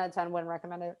 Anyways, 10 out of 10, wouldn't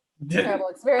recommend it. Terrible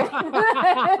experience.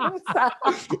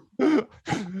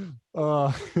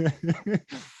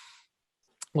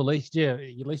 Well, at least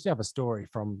you have a story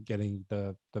from getting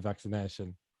the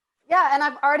vaccination. Yeah, and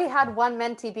I've already had one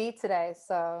Mentee B today,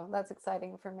 so that's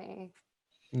exciting for me.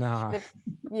 Nah.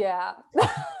 Yeah.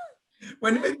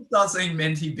 When did people start saying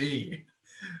Mentee B?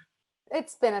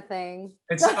 It's been a thing.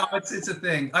 It's a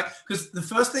thing. Like, because the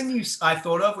first thing I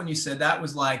thought of when you said that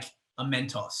was like a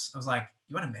Mentos. I was like,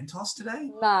 you want a Mentos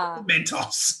today? Nah.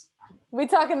 Mentos. We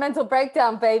talking mental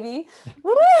breakdown, baby.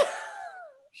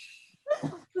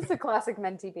 This is a classic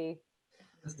Mentee B.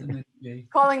 That's the Mentee B.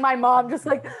 Calling my mom, just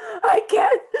like, I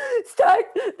can't start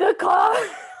the car.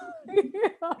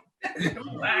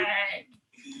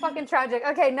 Fucking tragic.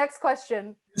 Okay, next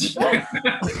question.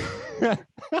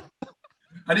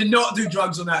 I did not do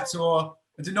drugs on that tour.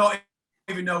 I did not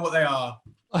even know what they are.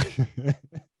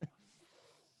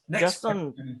 Next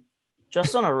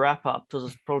Just on a wrap up, because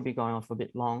it's probably going off a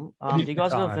bit long. Do you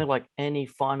guys have like any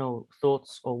final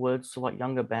thoughts or words to like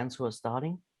younger bands who are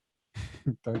starting?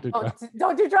 Don't do drugs.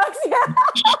 Don't do drugs. Yeah.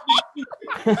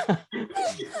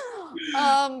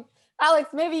 Alex,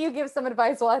 maybe you give some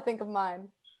advice while I think of mine.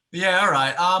 Yeah, all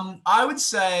right. I would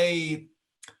say,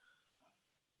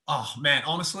 oh man,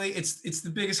 honestly, it's the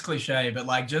biggest cliche, but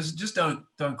like just don't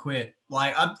quit.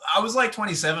 Like I was like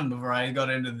 27 before I got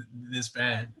into this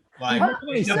band. Like,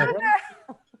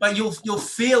 but you'll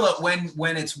feel it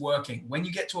when it's working. When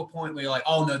you get to a point where you're like,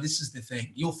 oh no, this is the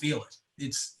thing, you'll feel it.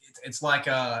 It's like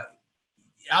I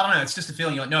don't know, it's just a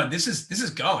feeling. You're like, no, this is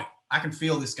going. I can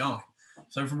feel this going.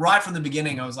 So right from the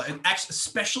beginning, I was like, actually,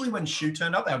 especially when Shu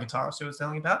turned up, our guitarist who I was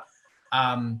telling you about,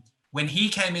 when he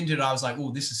came into it, I was like,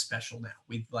 oh, this is special now.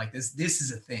 We like this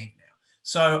is a thing now.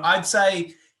 So I'd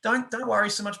say don't worry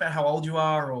so much about how old you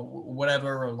are or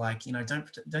whatever, or like, you know, don't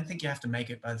think you have to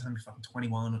make it by the time you're fucking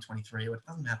 21 or 23, or it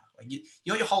doesn't matter. Like you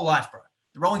got your whole life, bro.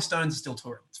 The Rolling Stones are still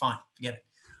touring. It's fine. Forget it.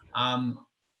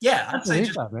 Yeah, I'd say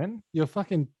that, man. You're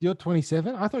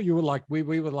 27. I thought you were like we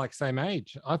were like same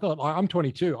age. I thought I'm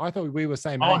 22. I thought we were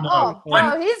same age. No.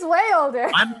 Oh, he's way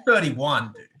older. I'm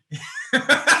 31, dude. Look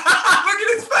at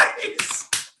his face.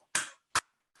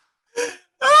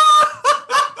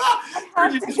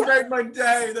 You just made my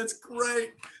day. That's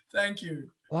great. Thank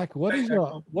you. Like, what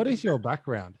is your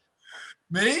background?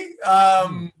 Me?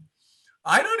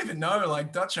 I don't even know,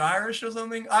 like Dutch Irish or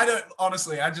something. I don't,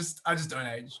 honestly, I just don't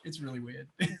age. It's really weird.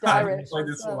 I've played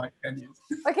this for like 10 years.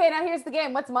 Okay, now here's the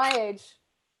game. What's my age?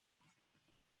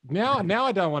 Now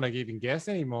I don't want to even guess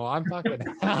anymore. I'm fucking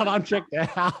out. I'm checked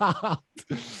out.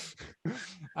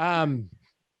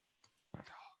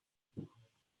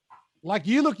 Like,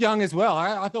 you look young as well.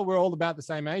 I thought we're all about the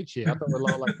same age here. I thought we're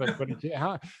all like 22.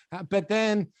 But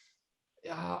then,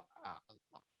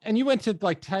 and you went to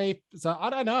like tape. So I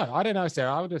don't know,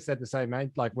 Sarah. I would have said the same age.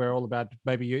 Like, we're all about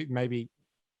maybe,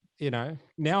 you know,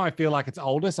 now I feel like it's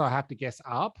older, so I have to guess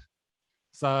up.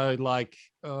 So like,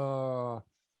 I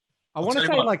want to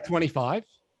say like 25.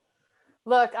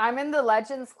 Look, I'm in the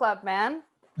Legends Club, man.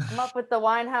 I'm up with the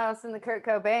Winehouse and the Kurt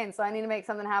Cobain, so I need to make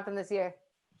something happen this year.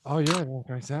 Oh yeah,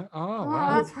 okay, so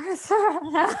wow. That's pretty sad.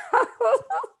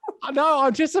 No,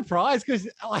 I'm just surprised because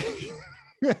like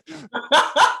on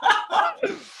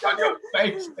your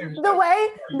face.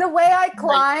 the way I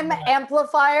climb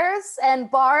amplifiers and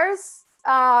bars,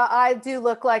 I do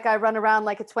look like I run around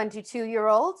like a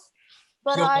 22-year-old.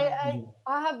 But I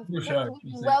have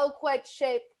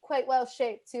quite well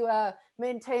shaped to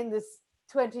maintain this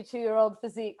 22-year-old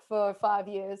physique for 5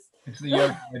 years. It's the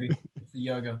yoga, baby. It's the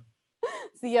yoga.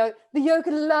 It's the yoga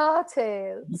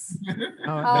lattes.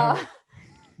 no.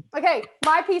 Okay,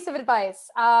 my piece of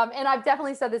advice, and I've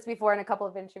definitely said this before in a couple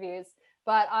of interviews,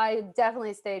 but I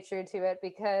definitely stay true to it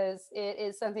because it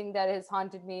is something that has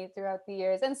haunted me throughout the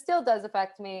years and still does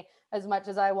affect me as much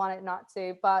as I want it not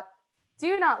to. But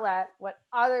do not let what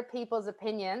other people's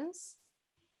opinions,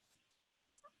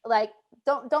 like,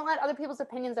 don't let other people's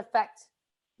opinions affect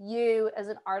you as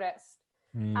an artist.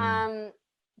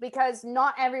 Because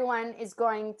not everyone is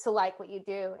going to like what you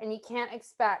do, and you can't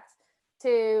expect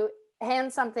to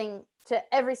hand something to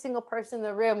every single person in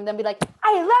the room and then be like,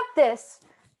 I love this.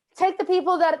 Take the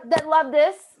people that love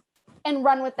this and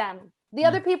run with them. The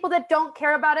other people that don't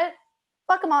care about it,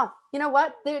 fuck them off. You know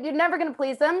what? You're never going to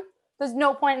please them. There's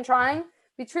no point in trying.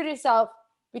 Be true to yourself.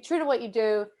 Be true to what you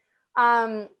do.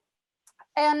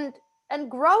 And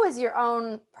grow as your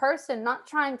own person, not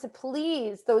trying to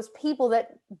please those people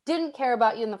that didn't care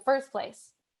about you in the first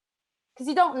place, because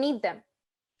you don't need them.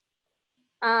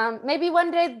 Maybe one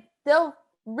day they'll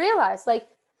realize, like,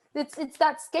 it's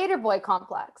that skater boy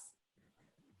complex.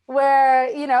 where,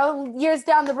 you know, years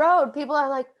down the road, people are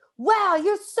like, wow,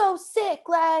 you're so sick.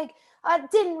 Like, I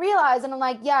didn't realize. And I'm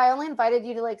like, yeah, I only invited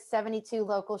you to like 72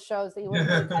 local shows that you would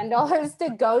have paid $10 to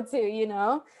go to, you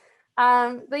know?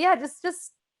 But yeah, just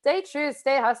stay true,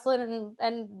 stay hustling,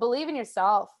 and believe in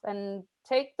yourself, and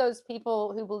take those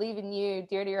people who believe in you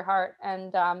dear to your heart,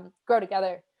 and grow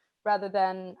together rather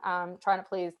than trying to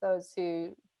please those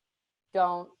who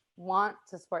don't want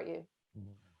to support you.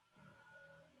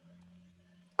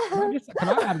 Can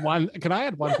I add one? Can I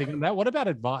add one thing on that? What about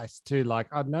advice too? Like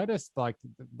I've noticed, like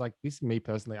this, me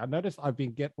personally, I've noticed I've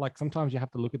been like sometimes you have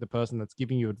to look at the person that's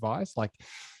giving you advice. Like,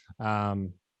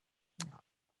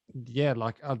 yeah,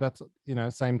 like that's, you know,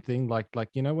 same thing. Like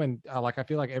you know, when like I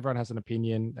feel like everyone has an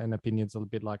opinion, and opinions are a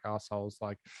bit like assholes.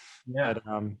 Like, Yeah.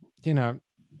 but, you know,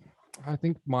 I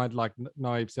think my like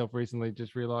naive self recently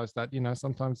just realized that, you know,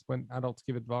 sometimes when adults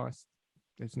give advice,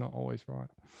 it's not always right.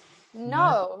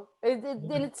 No, and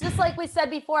it's just like we said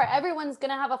before, everyone's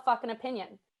gonna have a fucking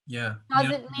opinion. Yeah.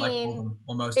 Doesn't mean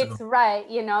or most of it's them. right,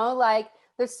 you know, like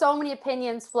there's so many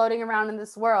opinions floating around in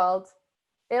this world.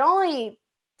 It only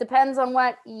depends on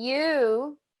what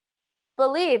you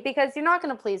believe, because you're not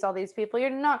going to please all these people. You're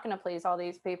not going to please all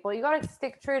these people. You got to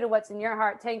stick true to what's in your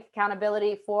heart, take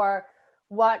accountability for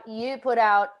what you put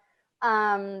out,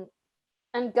 and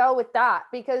go with that,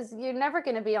 because you're never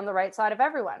going to be on the right side of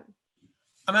everyone.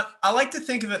 I mean, I like to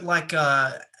think of it like,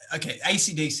 okay,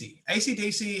 AC/DC.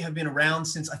 AC/DC have been around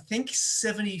since I think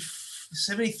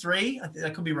 73. I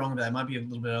could be wrong with that. It might be a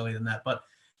little bit earlier than that, but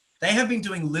they have been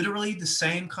doing literally the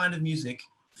same kind of music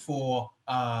for,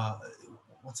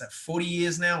 what's that, 40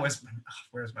 years now? Where's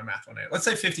my math on it? Let's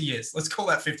say 50 years. Let's call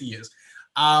that 50 years.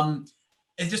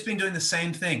 They've just been doing the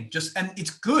same thing. And it's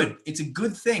good. It's a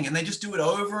good thing. And they just do it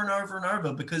over and over and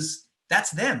over because that's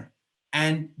them.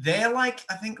 And they're like,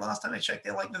 I think last time I checked,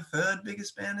 they're like the 3rd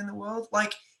biggest band in the world.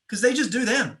 Like, because they just do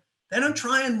them. They don't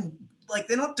try and, like,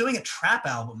 they're not doing a trap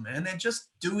album, man. They're just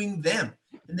doing them.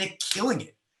 And they're killing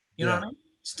it. You know what I mean?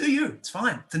 Just do you. It's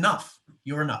fine. It's enough.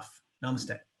 You're enough.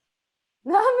 Namaste.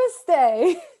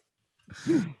 Namaste.